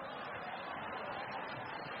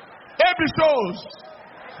 AB shows.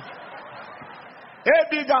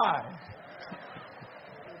 AB guy.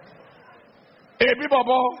 AB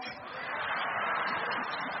Bobo.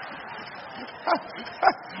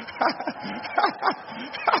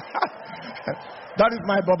 That is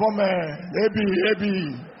my Bobo man. AB.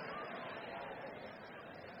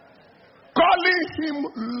 Calling him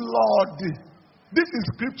Lord. This is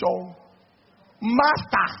scripture.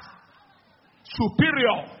 Master.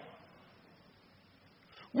 Superior.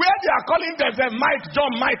 Where they are calling themselves Mike,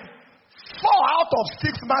 John, Mike. 4 out of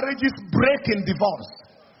 6 marriages break in divorce.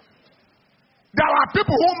 There are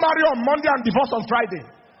people who marry on Monday and divorce on Friday.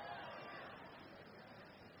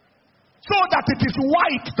 So that it is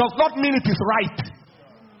white does not mean it is right.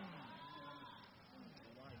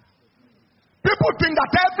 People think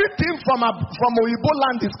that everything from Oyibo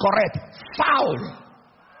land is correct. Foul.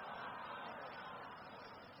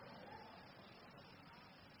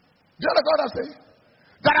 Do you understand what I'm saying?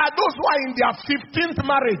 There are those who are in their 15th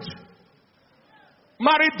marriage.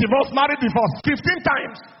 Married, divorce, 15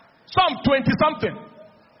 times. Some 20-something.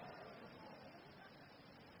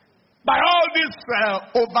 By all this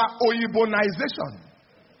over-Oyibonization.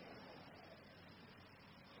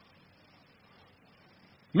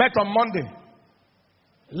 Met on Monday.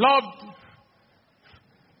 Loved.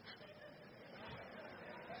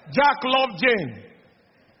 Jack loved Jane.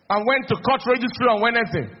 And went to court registry on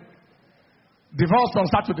Wednesday. Divorced on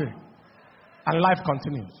Saturday. And life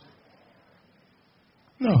continues.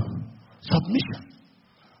 No. Submission.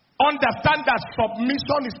 Understand that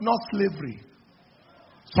submission is not slavery.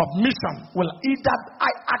 Submission will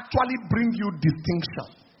actually bring you distinction.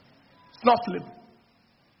 It's not slavery.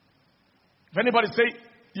 If anybody say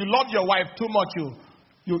you love your wife too much,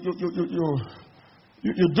 you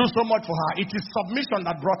do so much for her, it is submission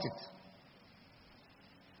that brought it.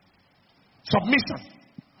 Submission.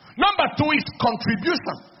 Number 2 is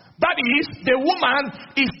contribution. That is, the woman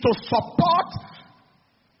is to support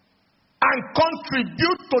and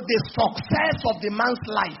contribute to the success of the man's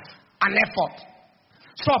life and effort.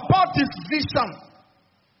 Support his vision.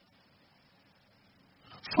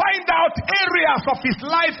 Find out areas of his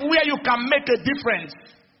life where you can make a difference.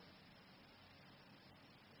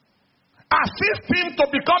 Assist him to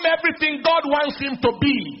become everything God wants him to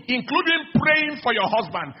be, including praying for your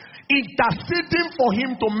husband, interceding for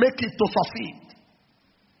him to make it to succeed.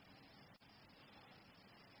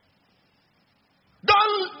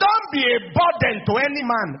 Don't be a burden to any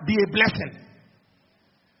man. Be a blessing.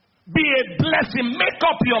 Be a blessing. Make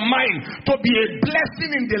up your mind to be a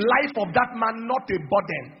blessing in the life of that man, not a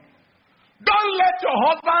burden. Don't let your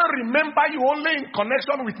husband remember you only in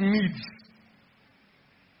connection with needs.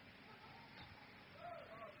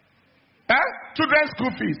 Children's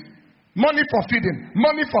school fees, money for feeding,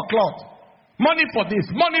 money for clothes, money for this,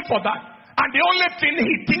 money for that. And the only thing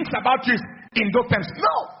he thinks about is in those terms.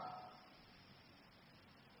 No.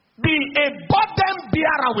 Be a burden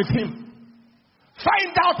bearer with him.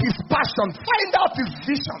 Find out his passion. Find out his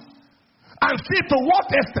vision. And see to what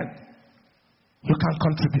extent you can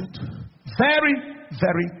contribute. Very,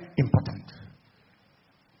 very important.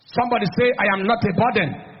 Somebody say, I am not a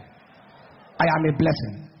burden. I am a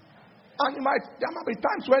blessing. And there might be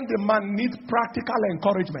times when the man needs practical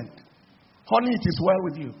encouragement. Honey, it is well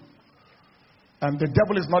with you. And the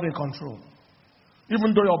devil is not in control.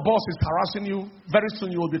 Even though your boss is harassing you, very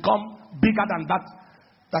soon you will become bigger than that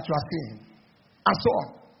you are seeing. And so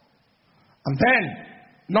on. And then,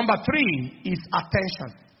 number 3 is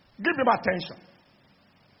attention. Give him attention.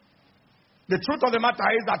 The truth of the matter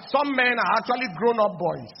is that some men are actually grown-up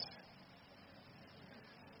boys.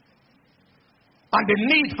 And the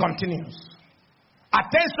need continues.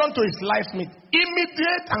 Attention to his life need.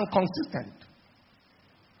 Immediate and consistent.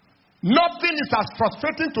 Nothing is as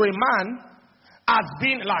frustrating to a man as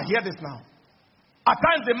being, hear this now. At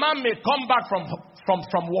times the man may come back from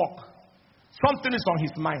work. Something is on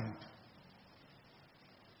his mind.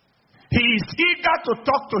 He is eager to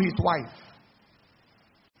talk to his wife.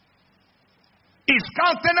 His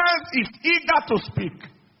countenance is eager to speak.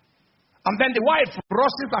 And then the wife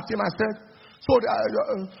rushes at him and says, so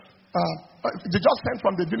they just sent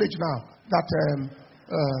from the village now that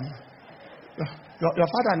your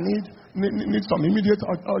father needs some immediate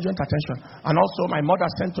urgent attention. And also my mother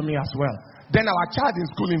sent to me as well. Then our child in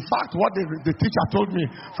school, in fact, what the teacher told me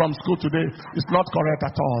from school today is not correct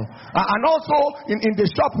at all. And also in the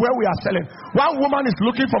shop where we are selling, one woman is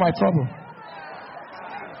looking for my trouble.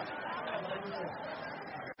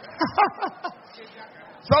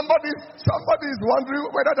 Somebody is wondering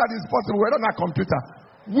whether that is possible, whether on a computer.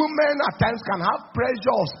 Women at times can have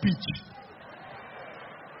pressure of speech.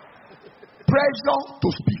 Pressure to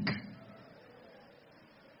speak.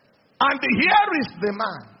 And here is the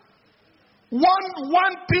man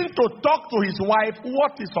wanting to talk to his wife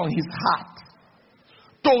what is on his heart.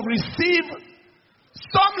 To receive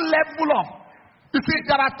some level of... You see,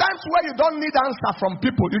 there are times where you don't need answer from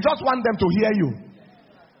people. You just want them to hear you.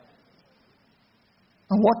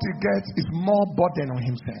 And what he gets is more burden on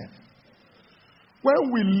himself.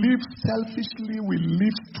 When we live selfishly, we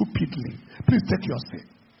live stupidly. Please take your seat.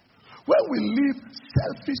 When we live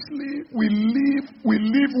selfishly, we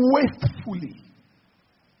live wastefully.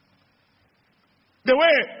 The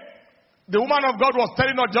way the woman of God was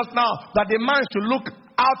telling us just now that the man should look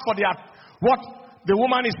out for what the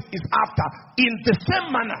woman is after. In the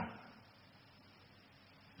same manner,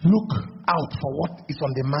 look out for what is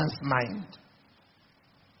on the man's mind.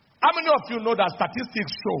 How many of you know that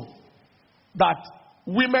statistics show that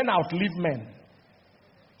women outlive men?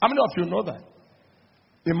 How many of you know that?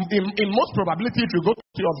 In most probability, if you go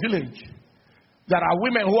to your village, there are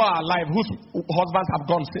women who are alive whose husbands have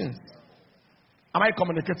gone since. Am I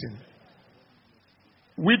communicating?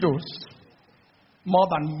 Widows, more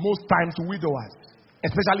than most times widowers,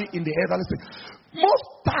 especially in the elderly stage. Most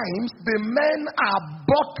times the men are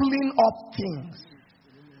bottling up things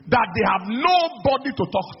that they have nobody to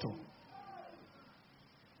talk to.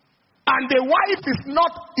 And the wife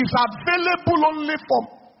is available only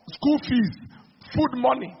for school fees, food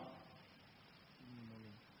money.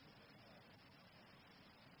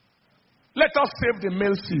 Let us save the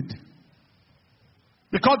male seed.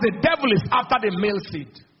 Because the devil is after the male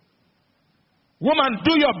seed. Woman,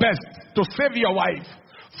 do your best to save your wife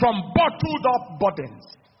from bottled up burdens.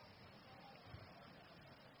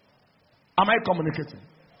 Am I communicating?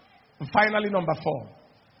 And finally, number 4.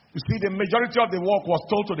 You see, the majority of the work was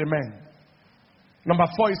told to the men. Number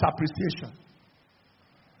 4 is appreciation.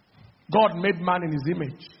 God made man in his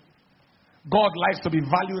image. God likes to be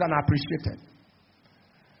valued and appreciated.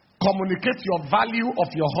 Communicate your value of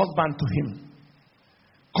your husband to him.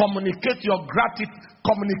 Communicate your gratitude.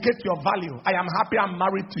 Communicate your value. I am happy I'm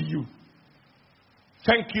married to you.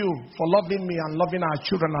 Thank you for loving me and loving our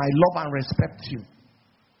children. I love and respect you.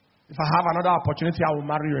 If I have another opportunity, I will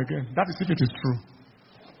marry you again. That is if it is true.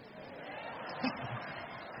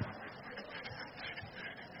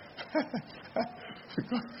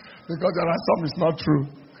 because there are some it's not true.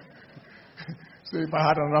 So if I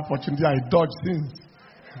had another opportunity, I dodge sins.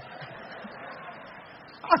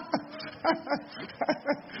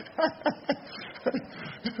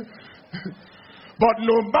 But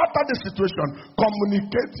no matter the situation,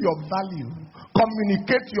 communicate your value.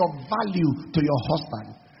 Communicate your value to your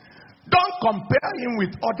husband. Don't compare him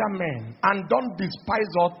with other men and don't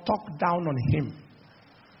despise or talk down on him.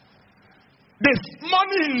 This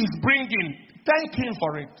money he is bringing, thank him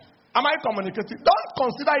for it. Am I communicating? Don't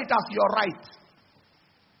consider it as your right.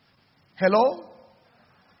 Hello?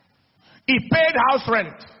 He paid house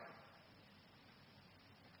rent.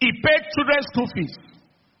 He paid children's school fees.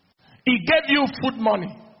 He gave you food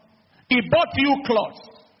money. He bought you clothes.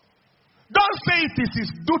 Don't say it is his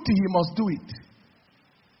duty, he must do it.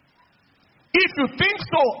 If you think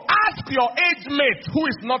so, ask your age mate who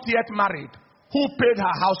is not yet married, who paid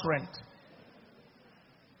her house rent.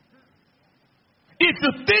 If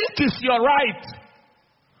you think it's your right,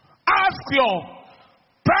 ask your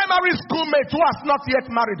primary school mate who has not yet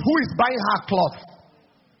married, who is buying her clothes.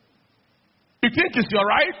 You think it's your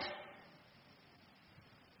right?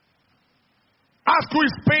 Ask who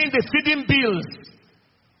is paying the feeding bills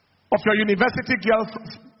of your university girl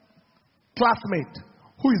classmate.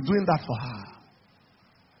 Who is doing that for her?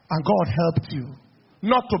 And God helped you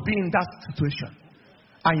not to be in that situation.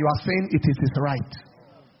 And you are saying it is his right.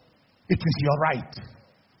 It is your right.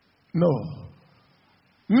 No.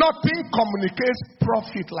 Nothing communicates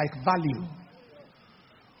profit like value.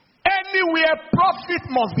 Anywhere profit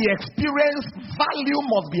must be experienced, value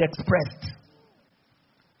must be expressed.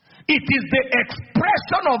 It is the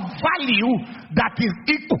expression of value that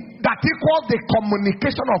equals the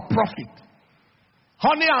communication of profit.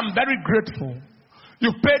 Honey, I'm very grateful.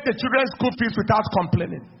 You paid the children's school fees without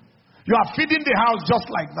complaining. You are feeding the house just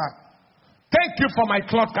like that. Thank you for my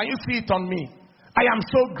cloth. Can you see it on me? I am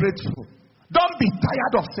so grateful. Don't be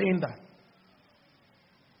tired of saying that.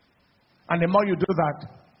 And the more you do that,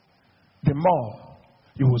 the more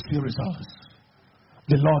you will see results.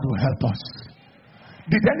 The Lord will help us.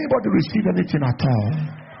 Did anybody receive anything at all?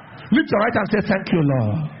 Lift your right and say, thank you,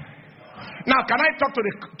 Lord. Now, can I talk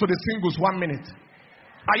to the singles 1 minute?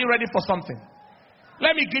 Are you ready for something?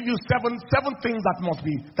 let me give you seven things that must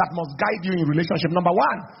guide you in relationship. Number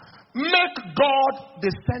one, make God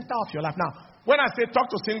the center of your life. Now, when I say talk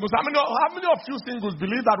to singles, how many of you singles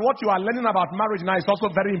believe that what you are learning about marriage now is also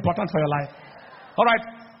very important for your life? All right,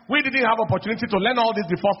 we didn't have opportunity to learn all this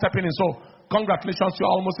before stepping in, so congratulations, you're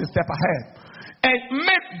almost a step ahead. And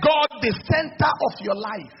make God the center of your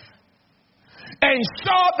life.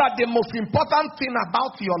 Ensure that the most important thing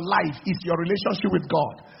about your life is your relationship with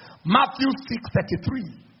God. Matthew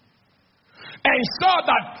 6:33. Ensure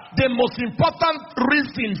that the most important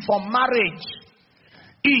reason for marriage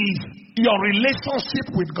is your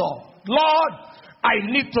relationship with God. Lord, I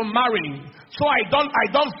need to marry so I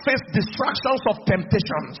don't face distractions of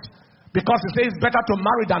temptations. Because it says it's better to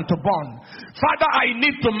marry than to burn. Father, I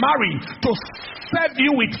need to marry to serve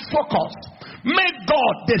you with focus. Make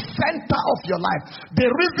God the center of your life. The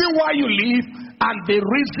reason why you live and the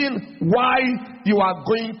reason why you are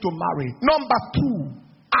going to marry. Number two,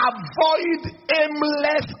 avoid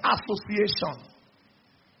aimless association.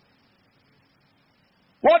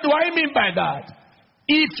 What do I mean by that?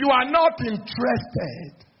 If you are not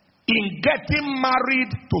interested in getting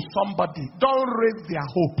married to somebody, don't raise their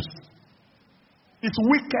hopes. It's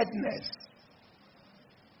wickedness.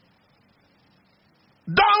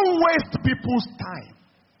 Don't waste people's time.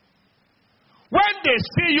 When they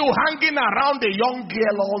see you hanging around a young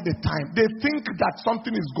girl all the time, they think that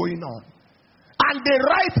something is going on. And the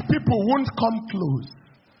right people won't come close.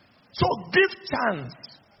 So give chance.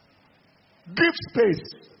 Give space.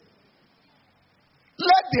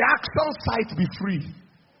 Let the action site be free.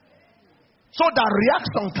 So that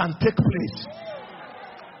reaction can take place.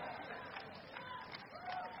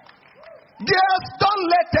 Girls, don't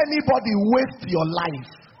let anybody waste your life.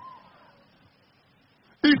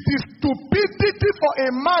 It is stupidity for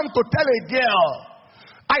a man to tell a girl,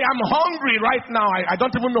 I am hungry right now. I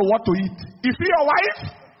don't even know what to eat. Is he your wife?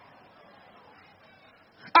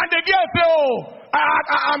 And the girl say, oh,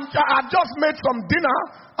 I just made some dinner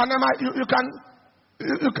and I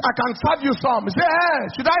can serve you some. Say, hey,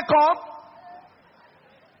 should I come?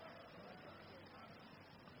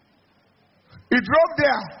 He drove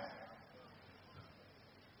there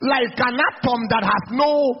like an atom that has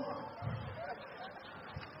no.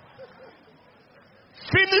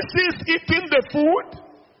 Finishes eating the food,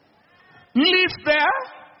 leaves there,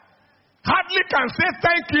 hardly can say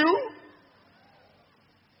thank you,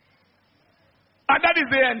 and that is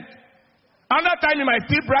the end. Another time he might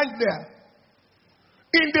still branch there.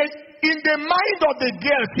 In the mind of the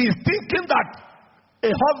girl, he is thinking that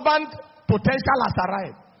a husband potential has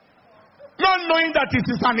arrived, not knowing that it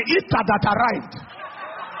is an eater that arrived.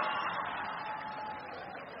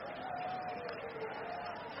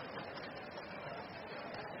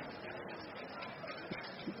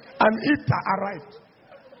 An eater arrived.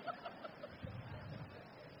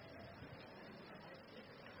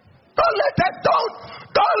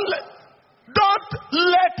 Don't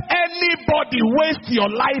let anybody waste your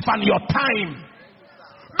life and your time.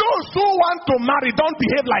 Those who want to marry, don't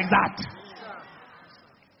behave like that.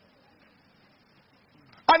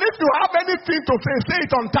 And if you have anything to say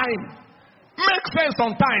it on time. Make sense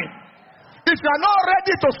on time. If you are not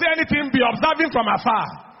ready to say anything, be observing from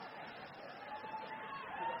afar.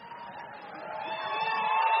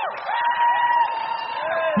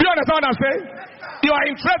 Do you understand what I'm saying? You are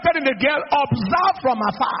interested in the girl, observe from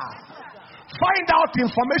afar. Find out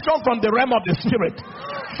information from the realm of the spirit.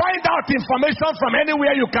 Find out information from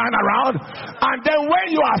anywhere you can around. And then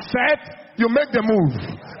when you are set, you make the move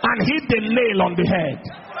and hit the nail on the head.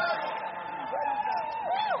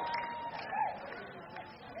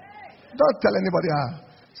 Don't tell anybody,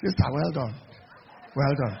 sister, well done.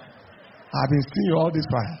 Well done. I've been seeing you all this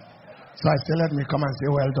while. So I say, let me come and say,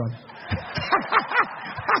 well done.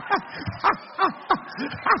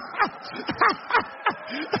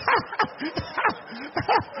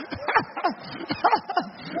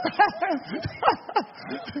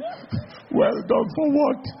 Well done for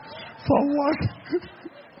what? For what?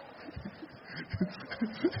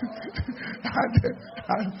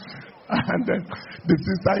 and then the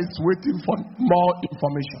sister is waiting for more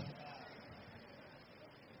information.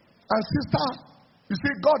 And sister, you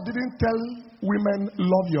see, God didn't tell women,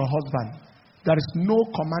 love your husband. There is no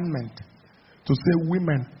commandment to say,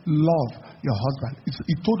 women, love your husband.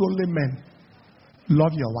 He told only men,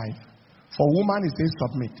 love your wife. For woman, he says,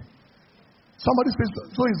 submit. Somebody says,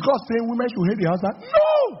 so is God saying women should hate their husband?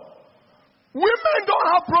 No! Women don't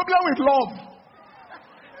have problem with love.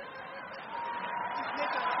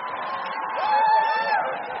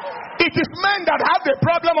 It is men that have the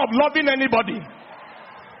problem of loving anybody.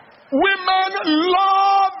 Women,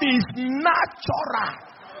 love is natural.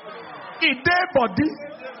 in their body.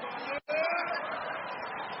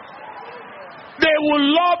 They will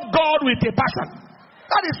love God with a passion.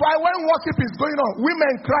 That is why when worship is going on,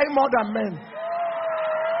 women cry more than men.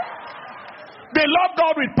 They love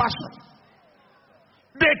God with passion.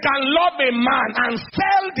 They can love a man and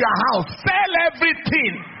sell their house, sell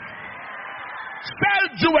everything, sell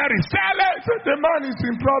jewelry, sell it. The man is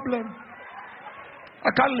in problem. I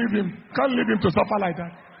can't leave him. Can't leave him to suffer like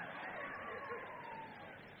that.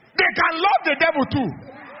 They can love the devil too.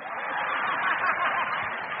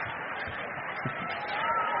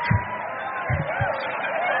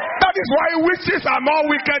 That is why witches are more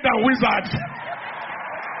wicked than wizards.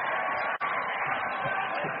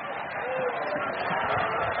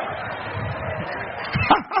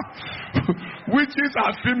 Witches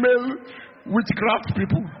are female witchcraft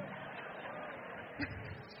people.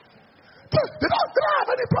 They don't have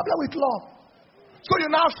any problem with love. So you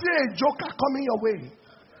now see a joker coming your way.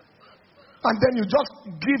 And then you just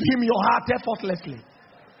give him your heart effortlessly.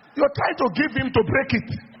 You're trying to give him to break it.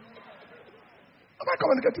 Am I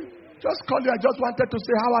communicating? Just call you. I just wanted to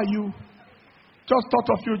say, how are you? Just thought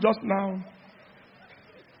of you just now.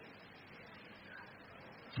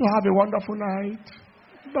 So have a wonderful night.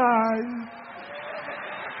 Bye.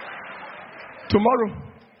 Tomorrow.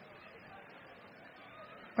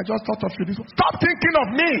 I just thought of you this one. Stop thinking of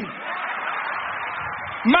me.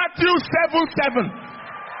 Matthew 7:7.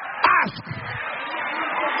 Ask.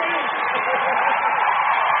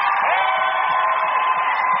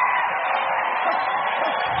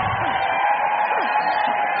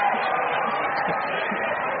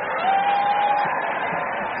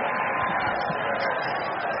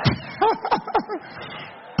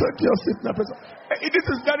 Take your seat, my person. This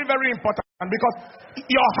is very, very important because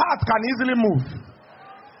your heart can easily move.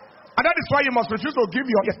 And that is why you must refuse to give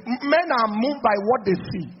your. Yes, men are moved by what they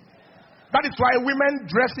see. That is why women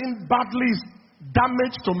dressing badly is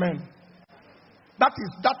damage to men. That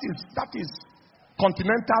is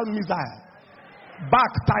continental missile.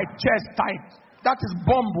 Back tight, chest tight. That is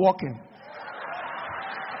bomb walking.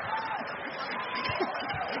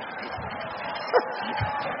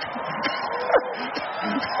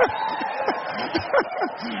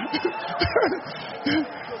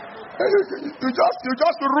 You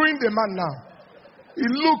just ruined the man now. He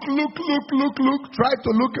look. Try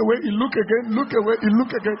to look away. He look again. Look away. He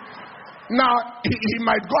look again. Now he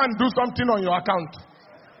might go and do something on your account.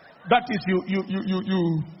 That is you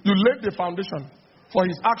laid the foundation for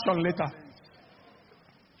his action later.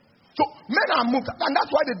 So men are moved, and that's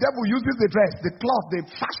why the devil uses the dress, the cloth, the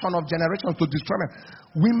fashion of generations to destroy men.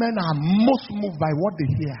 Women are most moved by what they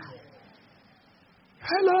hear.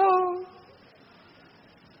 Hello.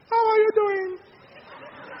 How are you doing?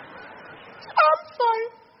 I'm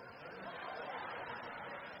fine.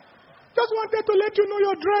 Just wanted to let you know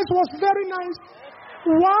your dress was very nice.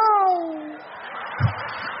 Wow.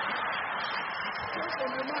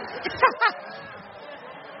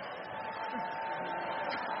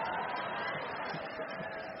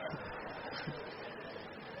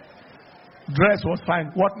 Dress was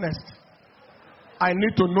fine. What next? I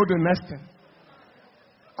need to know the next thing.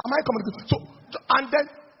 Am I coming? So, and then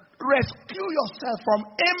rescue yourself from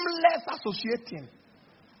aimless associating.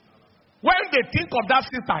 When they think of that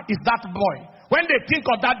sister, is that boy. When they think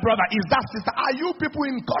of that brother, is that sister. Are you people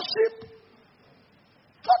in courtship?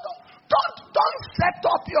 Don't set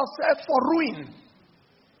up yourself for ruin.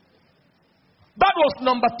 That was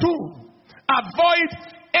number 2. Avoid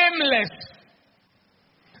aimless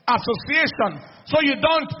association. So you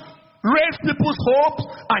don't raise people's hopes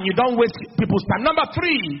and you don't waste people's time. Number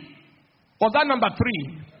 3. Was that number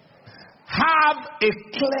 3? Have a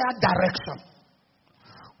clear direction.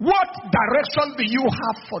 What direction do you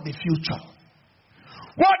have for the future?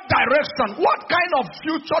 What direction? What kind of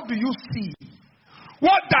future do you see?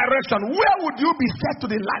 What direction? Where would you be set to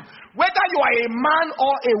the life? Whether you are a man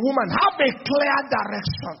or a woman, have a clear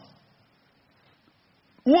direction.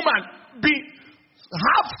 Woman,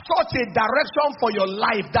 have such a direction for your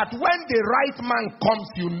life that when the right man comes,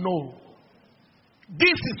 you know.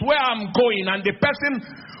 This is where I'm going, and the person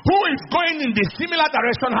who is going in the similar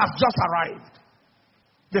direction has just arrived.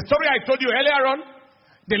 The story I told you earlier on,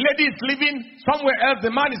 the lady is living somewhere else,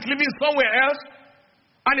 the man is living somewhere else,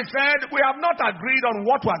 and he said, we have not agreed on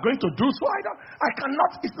what we are going to do, so I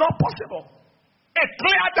cannot, it's not possible. A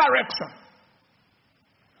clear direction.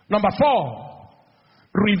 Number 4,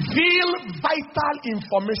 reveal vital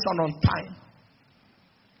information on time.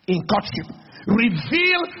 In courtship,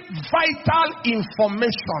 reveal vital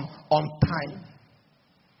information on time.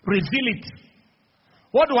 Reveal it.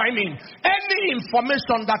 What do I mean? Any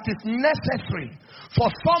information that is necessary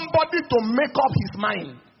for somebody to make up his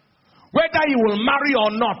mind Whether he will marry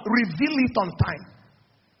or not, reveal it on time.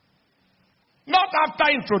 Not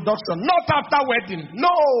after introduction, not after wedding. No.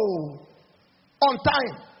 On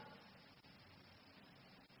time.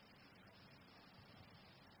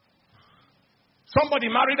 Somebody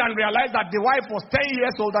married and realized that the wife was 10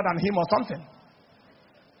 years older than him or something.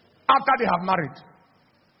 After they have married.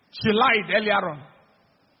 She lied earlier on.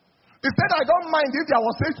 He said, I don't mind if there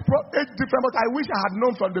was age difference, but I wish I had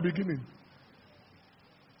known from the beginning.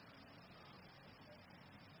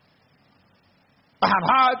 I have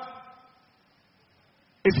had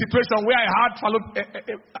a situation where I had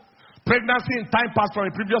pregnancy in time past from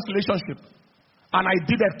a previous relationship. And I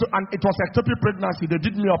did and it was ectopic pregnancy. They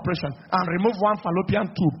did me operation and removed one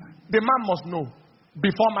fallopian tube. The man must know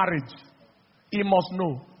before marriage. He must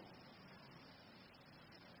know.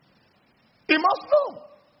 He must know.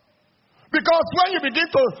 Because when you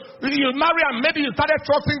you marry and maybe you started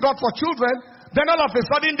trusting God for children, then all of a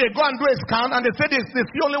sudden they go and do a scan and they say they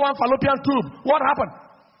see only one fallopian tube. What happened?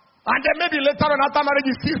 And then maybe later on after marriage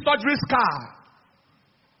you see surgery scar.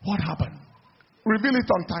 What happened? Reveal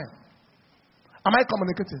it on time. Am I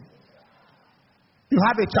communicating? You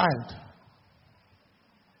have a child.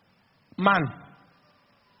 Man,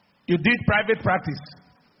 you did private practice.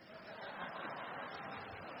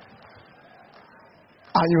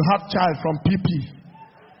 And you have child from PP.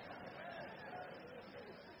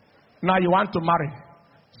 Now you want to marry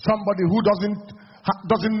somebody who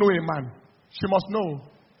doesn't know a man. She must know.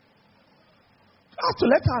 You have to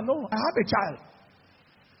let her know. I have a child.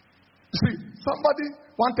 You see, somebody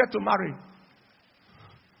wanted to marry.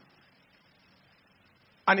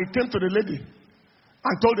 And he came to the lady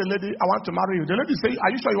and told the lady, I want to marry you. The lady said,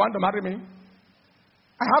 are you sure you want to marry me?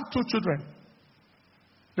 I have 2 children.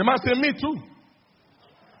 The man said, me too.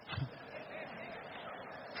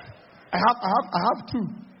 I have 2.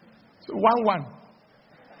 So 1.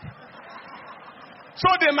 So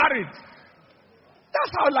they married.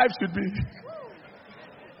 That's how life should be.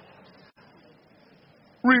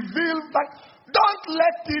 Reveal that. Don't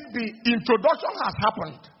let it be introduction has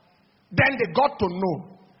happened. Then they got to know.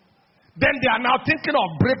 Then they are now thinking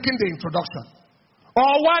of breaking the introduction.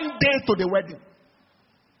 Or one day to the wedding.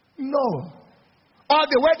 No. Or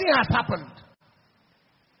the wedding has happened.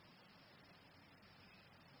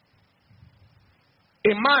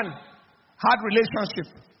 A man had relationship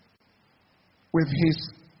with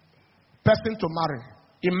his person to marry.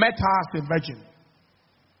 He met her as a virgin.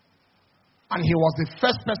 And he was the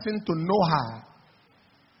first person to know her.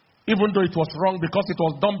 Even though it was wrong because it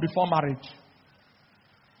was done before marriage.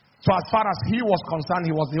 So as far as he was concerned,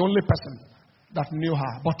 he was the only person that knew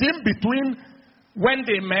her. But in between, when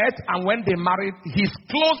they met and when they married, his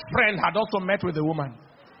close friend had also met with the woman.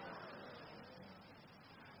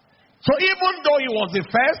 So even though he was the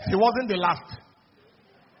first, he wasn't the last.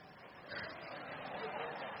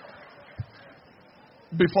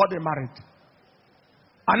 Before they married.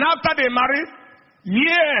 And after they married,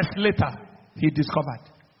 years later, he discovered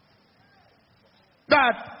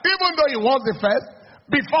that even though he was the first,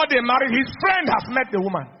 before they married, his friend has met the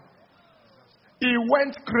woman. He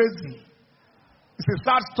went crazy. It's a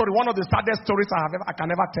sad story, one of the saddest stories I can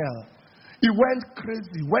ever tell. He went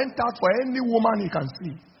crazy, went out for any woman he can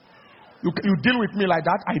see. You deal with me like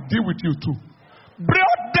that, I deal with you too.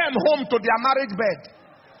 Brought them home to their marriage bed.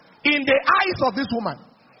 In the eyes of this woman.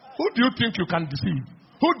 Who do you think you can deceive?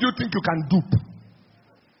 Who do you think you can dupe?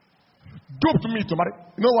 Duped me to marry.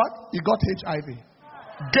 You know what? He got HIV.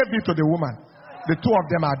 Gave it to the woman. The 2 of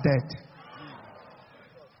them are dead.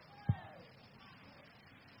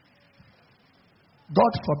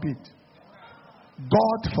 God forbid.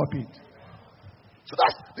 God forbid. So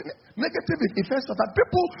that's the negative effects of that.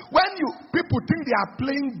 People think they are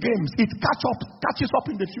playing games, it catches up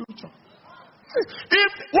in the future.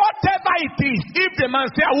 If whatever it is, if the man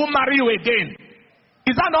say I won't marry you again,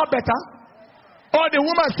 is that not better? Or the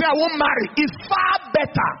woman say I won't marry, is far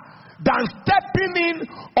better than stepping in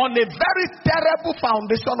on a very terrible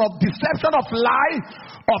foundation of deception, of lie,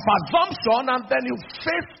 of assumption, and then you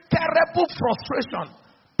face terrible frustration.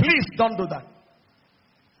 Please don't do that.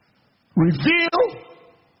 Reveal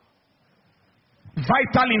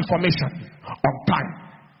vital information on time.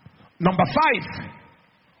 Number 5,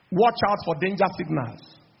 watch out for danger signals.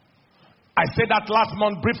 I said that last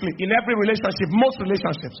month briefly. In every relationship, most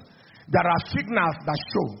relationships, there are signals that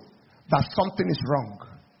show that something is wrong.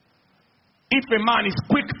 If a man is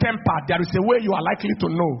quick-tempered, there is a way you are likely to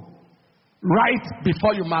know right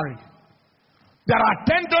before you marry. There are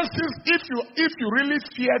tendencies, if you really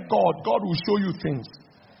fear God, God will show you things.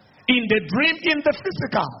 In the dream, in the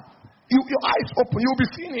physical, your eyes open, you'll be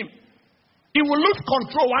seeing him. He will lose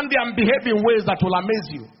control one day and behave in ways that will amaze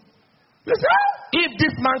you. You say, if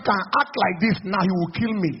this man can act like this, now he will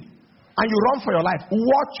kill me. And you run for your life.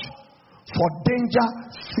 Watch for danger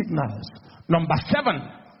signals. Number 7,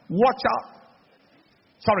 watch out.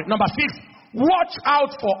 Number 6, watch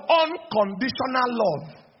out for unconditional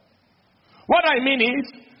love. What I mean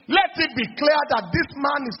is, let it be clear that this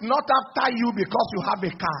man is not after you because you have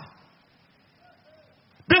a car.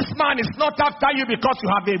 This man is not after you because you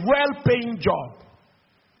have a well-paying job.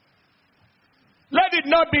 Let it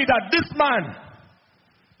not be that this man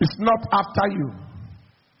is not after you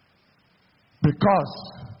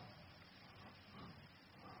because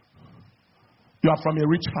you are from a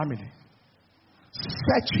rich family.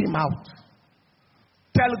 Search him out.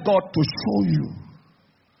 Tell God to show you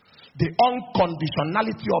the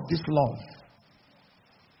unconditionality of this love.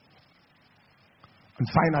 And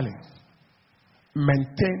finally,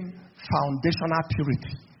 maintain foundational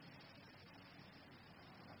purity.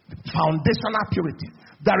 Foundational purity.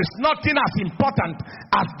 There is nothing as important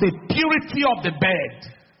as the purity of the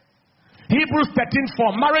bed. Hebrews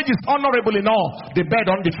 13:4, marriage is honorable in all, the bed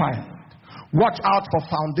undefiled. Watch out for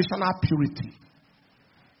foundational purity.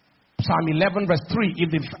 Psalm 11 verse 3, if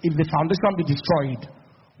the foundation be destroyed,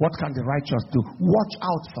 what can the righteous do? Watch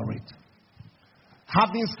out for it.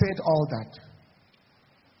 Having said all that,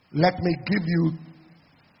 let me give you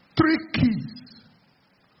 3 keys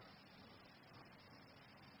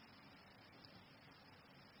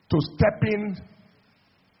to stepping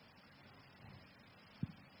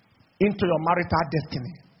into your marital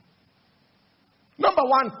destiny. Number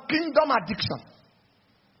 1, kingdom addiction.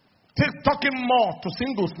 Talking more to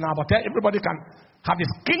singles now, but everybody can have this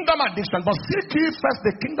kingdom addiction. But seek ye first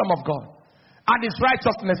the kingdom of God and his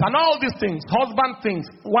righteousness and all these things, husband things,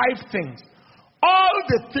 wife things, all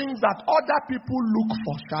the things that other people look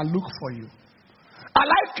for shall look for you. I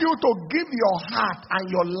like you to give your heart and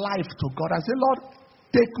your life to God and say, Lord,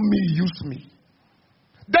 take me, use me.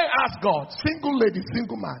 Then ask God, single lady,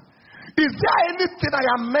 single man, is there anything I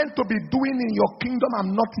am meant to be doing in your kingdom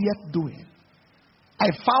I'm not yet doing? I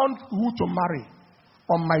found who to marry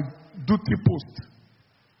on my duty post.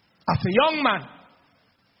 As a young man,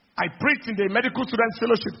 I preached in the medical students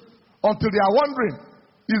fellowship until they are wondering,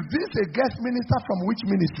 is this a guest minister from which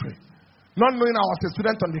ministry? Not knowing I was a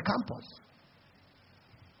student on the campus.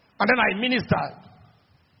 And then I ministered.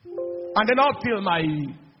 And then until my,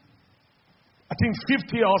 I think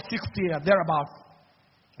 50th or 60th, thereabout,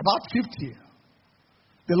 about 50th,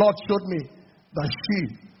 the Lord showed me that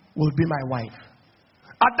she will be my wife.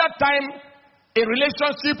 At that time, a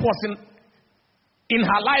relationship was in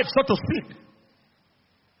her life, so to speak.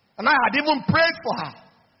 And I had even prayed for her.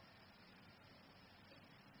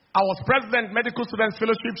 I was president, medical students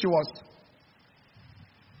fellowship. She was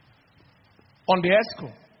on the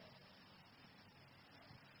ESCO.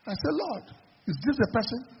 I said, Lord, is this the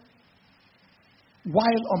person?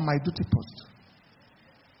 While on my duty post.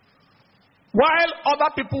 While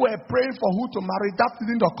other people were praying for who to marry, that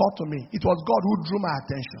didn't occur to me. It was God who drew my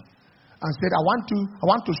attention and said, I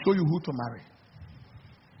want to show you who to marry.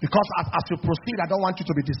 Because as you proceed, I don't want you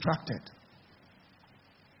to be distracted.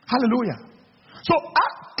 Hallelujah. So,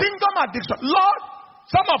 kingdom addiction. Lord,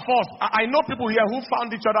 some of us, I know people here who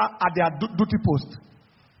found each other at their duty post.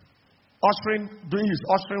 Ushering, doing his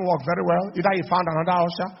ushering work very well. Either he found another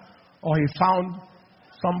usher or he found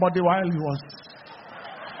somebody while he was...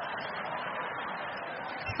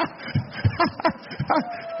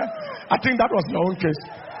 I think that was your own case.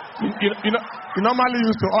 You normally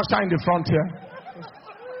used to usher in the front here.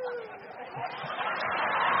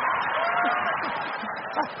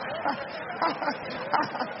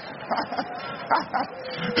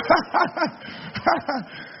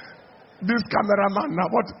 This cameraman now,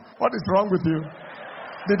 what is wrong with you?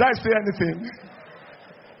 Did I say anything?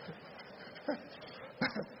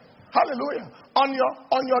 Hallelujah. On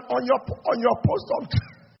your post of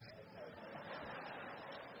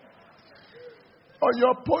on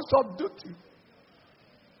your post of duty.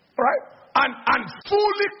 Right? And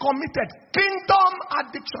fully committed. Kingdom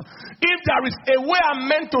addiction. If there is a way I'm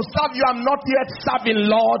meant to serve you, I'm not yet serving,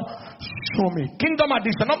 Lord, show me. Kingdom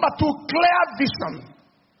addiction. Number 2, clear vision.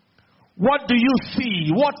 What do you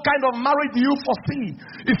see? What kind of marriage do you foresee?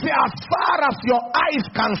 You see, as far as your eyes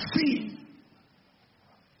can see,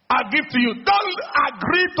 I'll give to you. Don't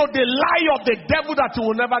agree to the lie of the devil that you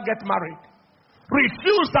will never get married.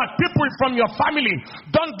 Refuse that people from your family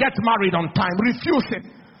don't get married on time. Refuse it.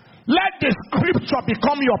 Let the scripture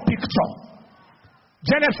become your picture.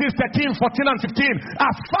 Genesis 13, 14 and 15.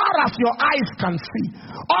 As far as your eyes can see,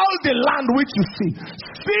 all the land which you see,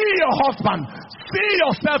 see your husband, see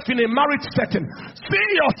yourself in a marriage setting, see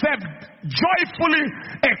yourself joyfully,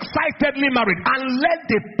 excitedly married, and let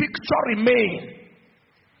the picture remain.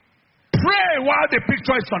 Pray while the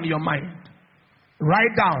picture is on your mind.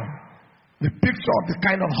 Write down the picture of the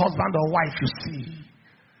kind of husband or wife you see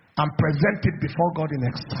and present it before God in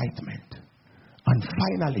excitement. And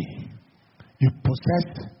finally, you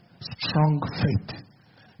possess strong faith.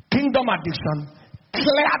 Kingdom addiction,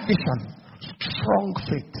 clear vision, strong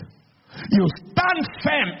faith. You stand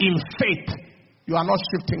firm in faith. You are not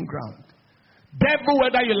shifting ground. Devil,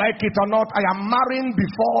 whether you like it or not, I am marrying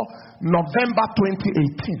before November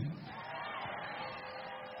 2018.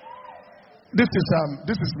 This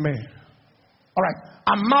is May. All right.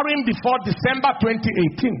 I'm marrying before December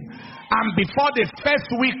 2018. And before the first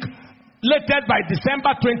week, later by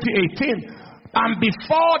December 2018. And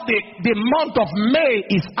before the month of May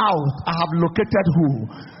is out, I have located who?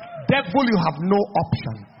 Devil, you have no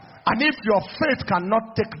option. And if your faith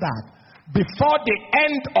cannot take that, before the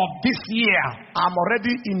end of this year, I'm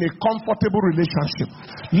already in a comfortable relationship.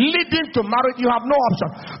 Leading to marriage, you have no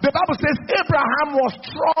option. The Bible says Abraham was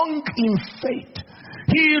strong in faith.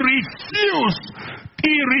 He refused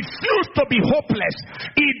to be hopeless.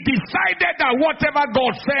 He decided that whatever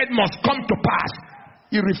God said must come to pass.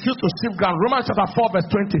 He refused to shift ground. Romans chapter 4 verse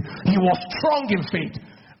 20. He was strong in faith.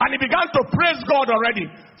 And he began to praise God already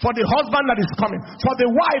for the husband that is coming, for the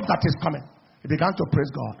wife that is coming. He began to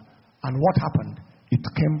praise God. And what happened? It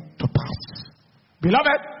came to pass.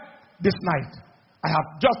 Beloved, this night, I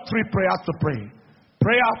have just 3 prayers to pray.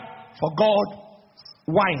 Prayer for God,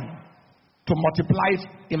 wine, to multiply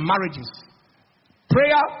in marriages.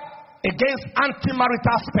 Prayer against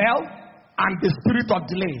anti-marital spell and the spirit of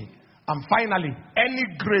delay. And finally, any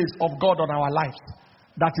grace of God on our lives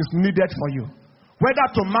that is needed for you, whether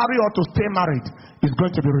to marry or to stay married, is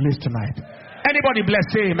going to be released tonight. Anybody bless,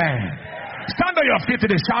 say amen. Stand on your feet to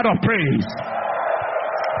the shout of praise.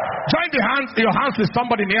 Join your hands with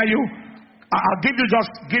somebody near you. I'll give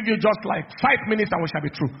you just like 5 minutes and we shall be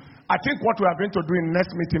through. I think what we are going to do in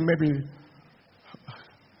next meeting, maybe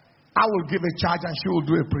I will give a charge and she will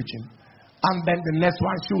do a preaching. And then the next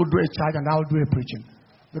one, she will do a charge and I will do a preaching.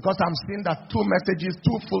 Because I'm seeing that 2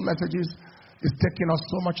 full messages is taking us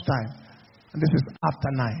so much time. And this is after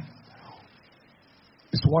 9.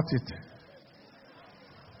 It's worth it.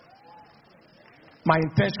 My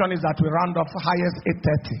intention is that we round off highest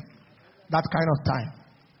 8:30. That kind of time.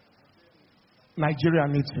 Nigeria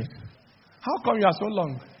needs it. How come you are so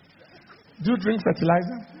long? Do you drink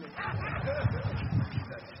fertilizer?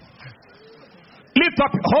 Lift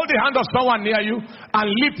up, hold the hand of someone near you and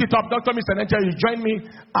lift it up. Dr. Mr. Enenche, you join me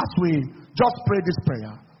as we just pray this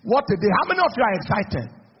prayer. What a day. How many of you are excited?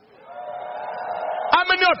 How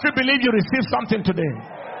many of you believe you received something today?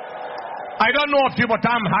 I don't know of you, but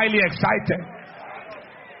I'm highly excited.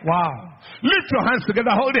 Wow. Lift your hands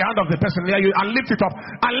together. Hold the hand of the person near you and lift it up.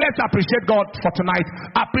 And let's appreciate God for tonight.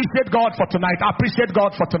 Appreciate God for tonight. Appreciate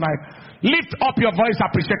God for tonight. Lift up your voice.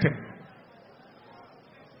 Appreciate Him.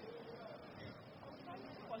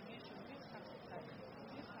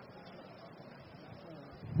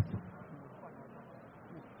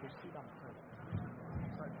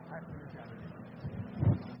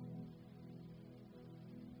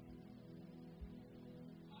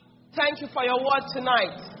 Thank you for your word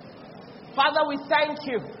tonight. Father, we thank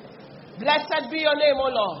you. Blessed be your name, O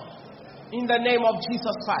Lord, in the name of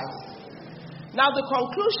Jesus Christ. Now the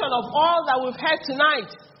conclusion of all that we've heard tonight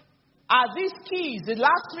are these keys, the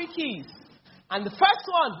last 3 keys. And the first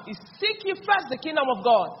one is seek ye first the kingdom of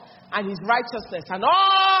God and His righteousness. And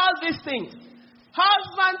all these things,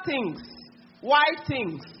 husband things, wife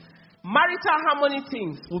things, marital harmony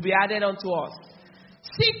things will be added unto us.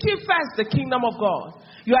 Seek ye first the kingdom of God.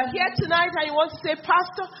 You are here tonight and you want to say,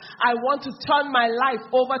 Pastor, I want to turn my life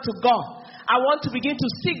over to God. I want to begin to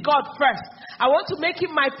seek God first. I want to make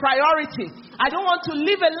Him my priority. I don't want to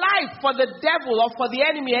live a life for the devil or for the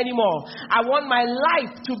enemy anymore. I want my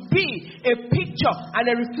life to be a picture and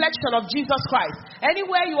a reflection of Jesus Christ.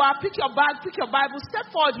 Anywhere you are, pick your bag, pick your Bible, step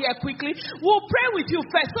forward here quickly. We'll pray with you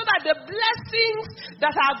first so that the blessings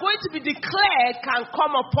that are going to be declared can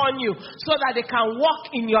come upon you so that they can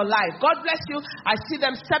walk in your life. God bless you. I see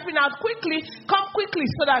them stepping out quickly. Come quickly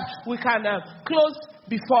so that we can close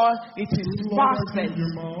before it is fast.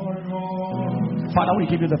 Father, we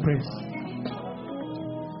give you the praise.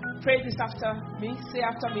 Pray this after me. Say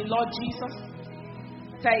after me, Lord Jesus,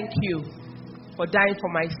 thank you for dying for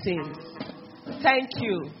my sins. Thank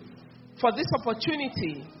you for this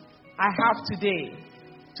opportunity I have today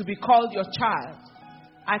to be called your child.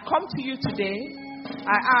 I come to you today.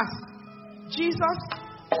 I ask, Jesus,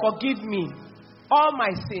 forgive me all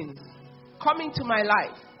my sins. Come into my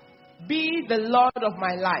life. Be the Lord of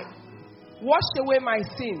my life. Wash away my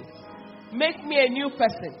sins. Make me a new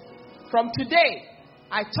person. From today,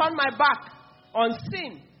 I turn my back on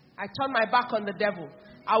sin. I turn my back on the devil.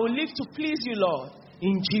 I will live to please you, Lord.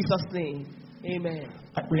 In Jesus' name. Amen.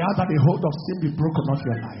 We ask that the hold of sin be broken off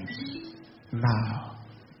your lives. Now,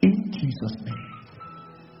 in Jesus' name.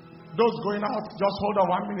 Those going out, just hold on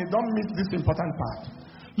 1 minute. Don't miss this important part.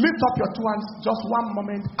 Lift up your two hands just one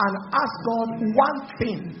moment and ask God one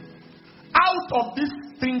thing. Out of these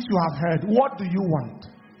things you have heard, what do you want?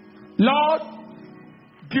 Lord,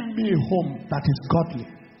 give me a home that is godly.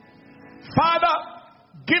 Father,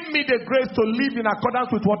 give me the grace to live in accordance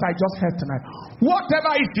with what I just heard tonight.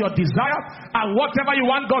 Whatever is your desire and whatever you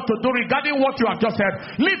want God to do regarding what you have just heard,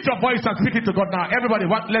 lift your voice and speak it to God now. Everybody,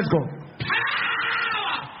 let's go.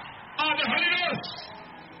 Power of the Holy Ghost.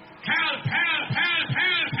 Help, help, help,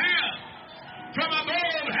 help, help. From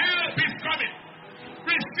above, help is coming.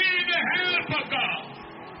 Receive the help of God.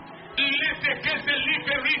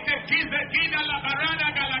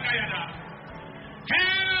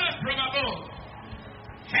 Help from above.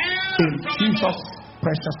 In Jesus'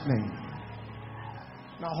 precious name.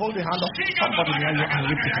 Now hold the hand of somebody near you and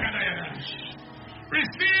lift it up.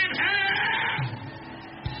 Receive help.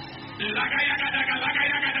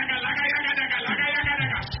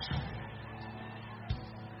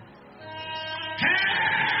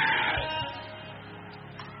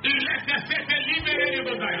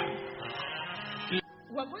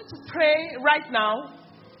 We're going to pray right now,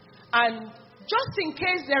 and just in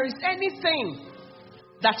case there is anything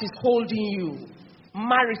that is holding you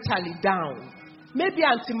maritally down, maybe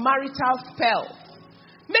anti-marital spell,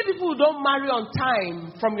 maybe people don't marry on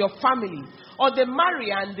time from your family, or they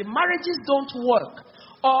marry and the marriages don't work,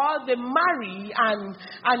 or they marry and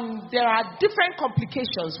there are different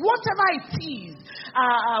complications. Whatever it is,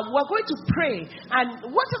 we're going to pray,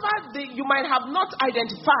 and whatever you might have not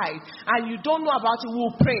identified and you don't know about it,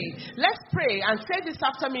 we'll pray. Let's pray and say this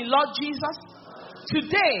after me. Lord Jesus,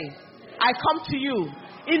 today I come to you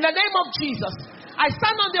in the name of Jesus. I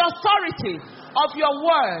stand on the authority of your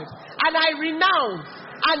word, and I renounce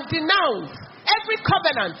and denounce every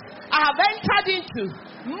covenant I have entered into,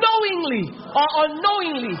 knowingly or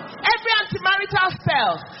unknowingly, every anti-marital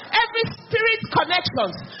spell, every spirit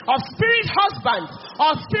connections of spirit husband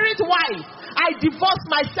or spirit wife, I divorce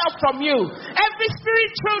myself from you. Every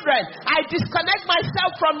spirit children, I disconnect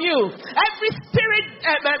myself from you. Every spirit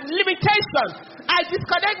limitation, I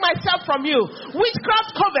disconnect myself from you.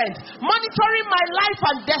 Witchcraft covenant, monitoring my life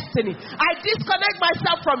and destiny, I disconnect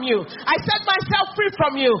myself from you. I set myself free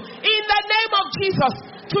from you. In the name of Jesus,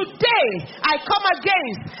 today I come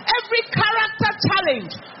against every character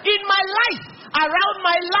challenge in my life, around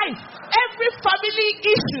my life, every family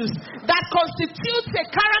issues that constitutes a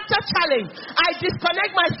character challenge. I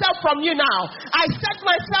disconnect myself from you now. I set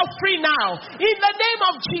myself free now. In the name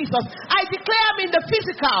of Jesus, I declare I'm in the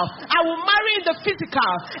physical. I will marry in the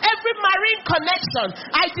physical. Every marine connection,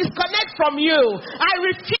 I disconnect from you. I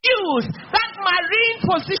refuse that marine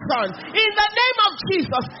position. In the name of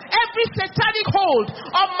Jesus, every satanic hold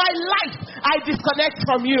of my life, I disconnect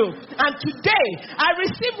from you. And today, I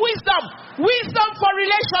receive wisdom. Wisdom for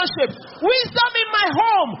relationships. Wisdom in my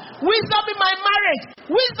home. Wisdom in my marriage.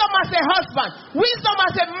 Wisdom as a husband. Wisdom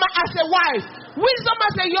as a wife. Wisdom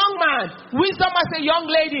as a young man. Wisdom as a young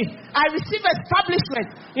lady. I receive establishment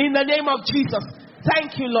in the name of Jesus.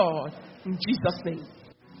 Thank you, Lord. In Jesus' name.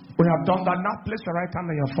 We have done that. Now place your right hand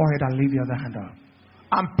on your forehead and leave the other hand up.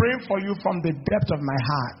 I'm praying for you from the depth of my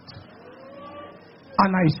heart.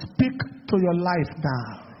 And I speak to your life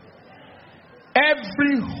now.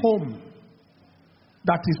 Every home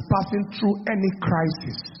that is passing through any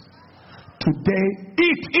crisis, today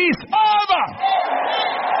it is over.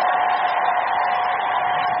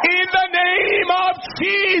 In the name of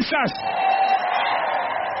Jesus,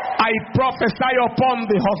 I prophesy upon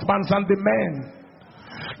the husbands and the men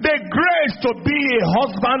the grace to be a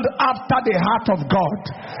husband after the heart of God.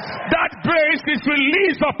 That grace is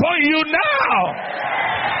released upon you now.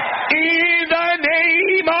 In the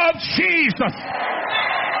name of Jesus,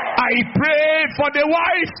 I pray for the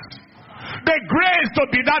wife. The grace to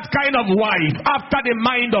be that kind of wife after the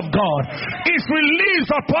mind of God is released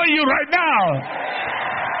upon you right now.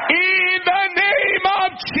 In the name of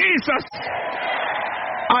Jesus,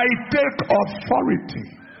 I take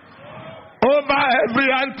authority over every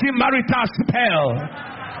anti-marital spell,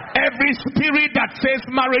 every spirit that says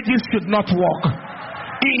marriages should not work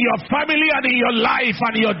in your family and in your life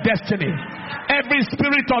and your destiny. Every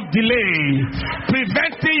spirit of delay,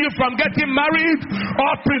 preventing you from getting married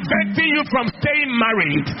or preventing you from staying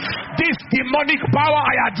married, this demonic power,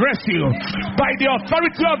 I address you by the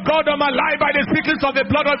authority of God on my life, by the secrets of the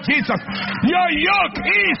blood of Jesus. Your yoke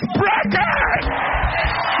is broken.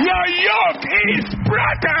 Your yoke is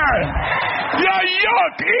broken. Your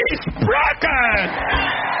yoke is broken.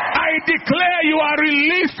 I declare you are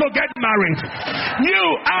released to get married. You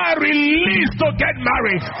are released to get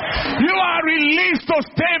married. You are released to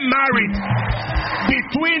stay married.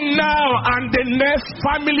 Between now and the next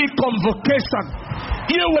family convocation,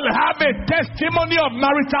 you will have a testimony of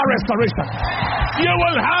marital restoration. You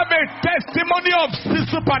will have a testimony of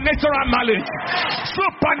supernatural marriage,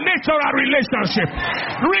 supernatural relationship.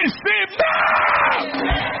 Receive now.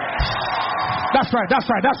 That's right.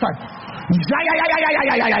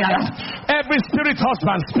 Every spirit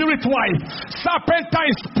husband, spirit wife,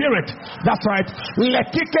 serpentine spirit. That's right.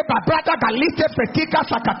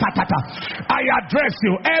 I address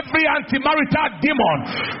you. Every anti-marital demon,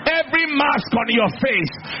 every mask on your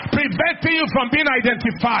face, preventing you from being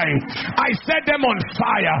identified, I set them on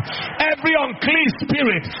fire. Every unclean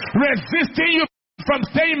spirit resisting you from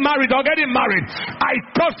staying married or getting married, I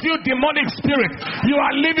curse you, demonic spirit. You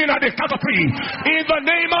are living at the count of 3. In the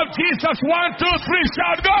name of Jesus, 1, 2, 3,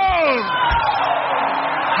 shout, go!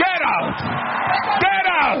 Get out! Get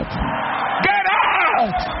out! Get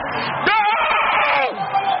out! Go!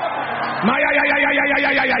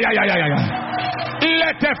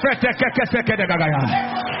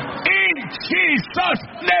 In Jesus'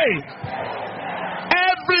 name,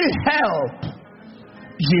 every help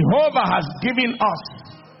Jehovah has given us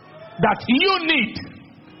that you need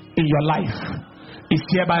in your life is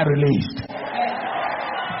hereby released.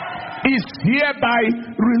 Is hereby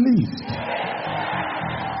released.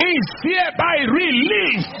 Is hereby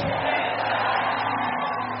released.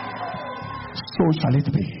 So shall it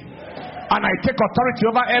be. And I take authority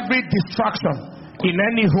over every distraction in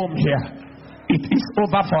any home here. It is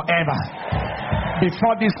over forever.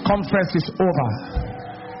 Before this conference is over,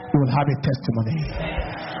 you will have a testimony.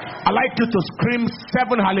 I'd like you to scream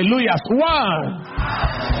 7 hallelujahs. 1,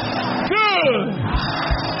 2,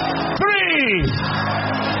 3,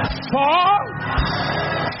 4,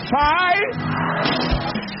 5,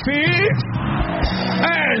 6,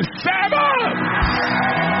 and 7.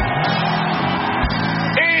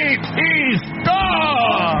 It is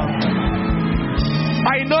done.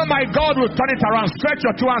 I know my God will turn it around. Stretch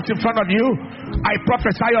your 2 hands in front of you. I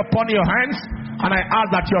prophesy upon your hands. And I ask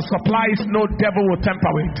that your supplies no devil will tamper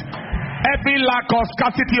with. Every lack or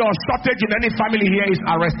scarcity or shortage in any family here is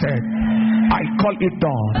arrested. I call it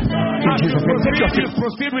done.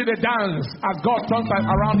 Proceed with the dance as God turns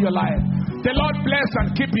around your life. The Lord bless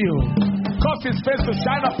and keep you. Cause his face to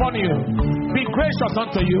shine upon you. Be gracious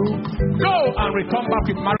unto you. Go and return back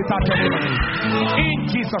with marital testimony. In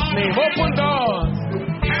Jesus' name. Open doors.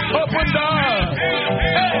 Open doors.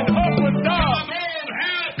 And open doors.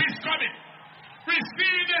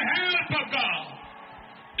 Receive the help of God.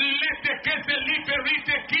 Let the que se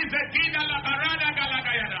liberite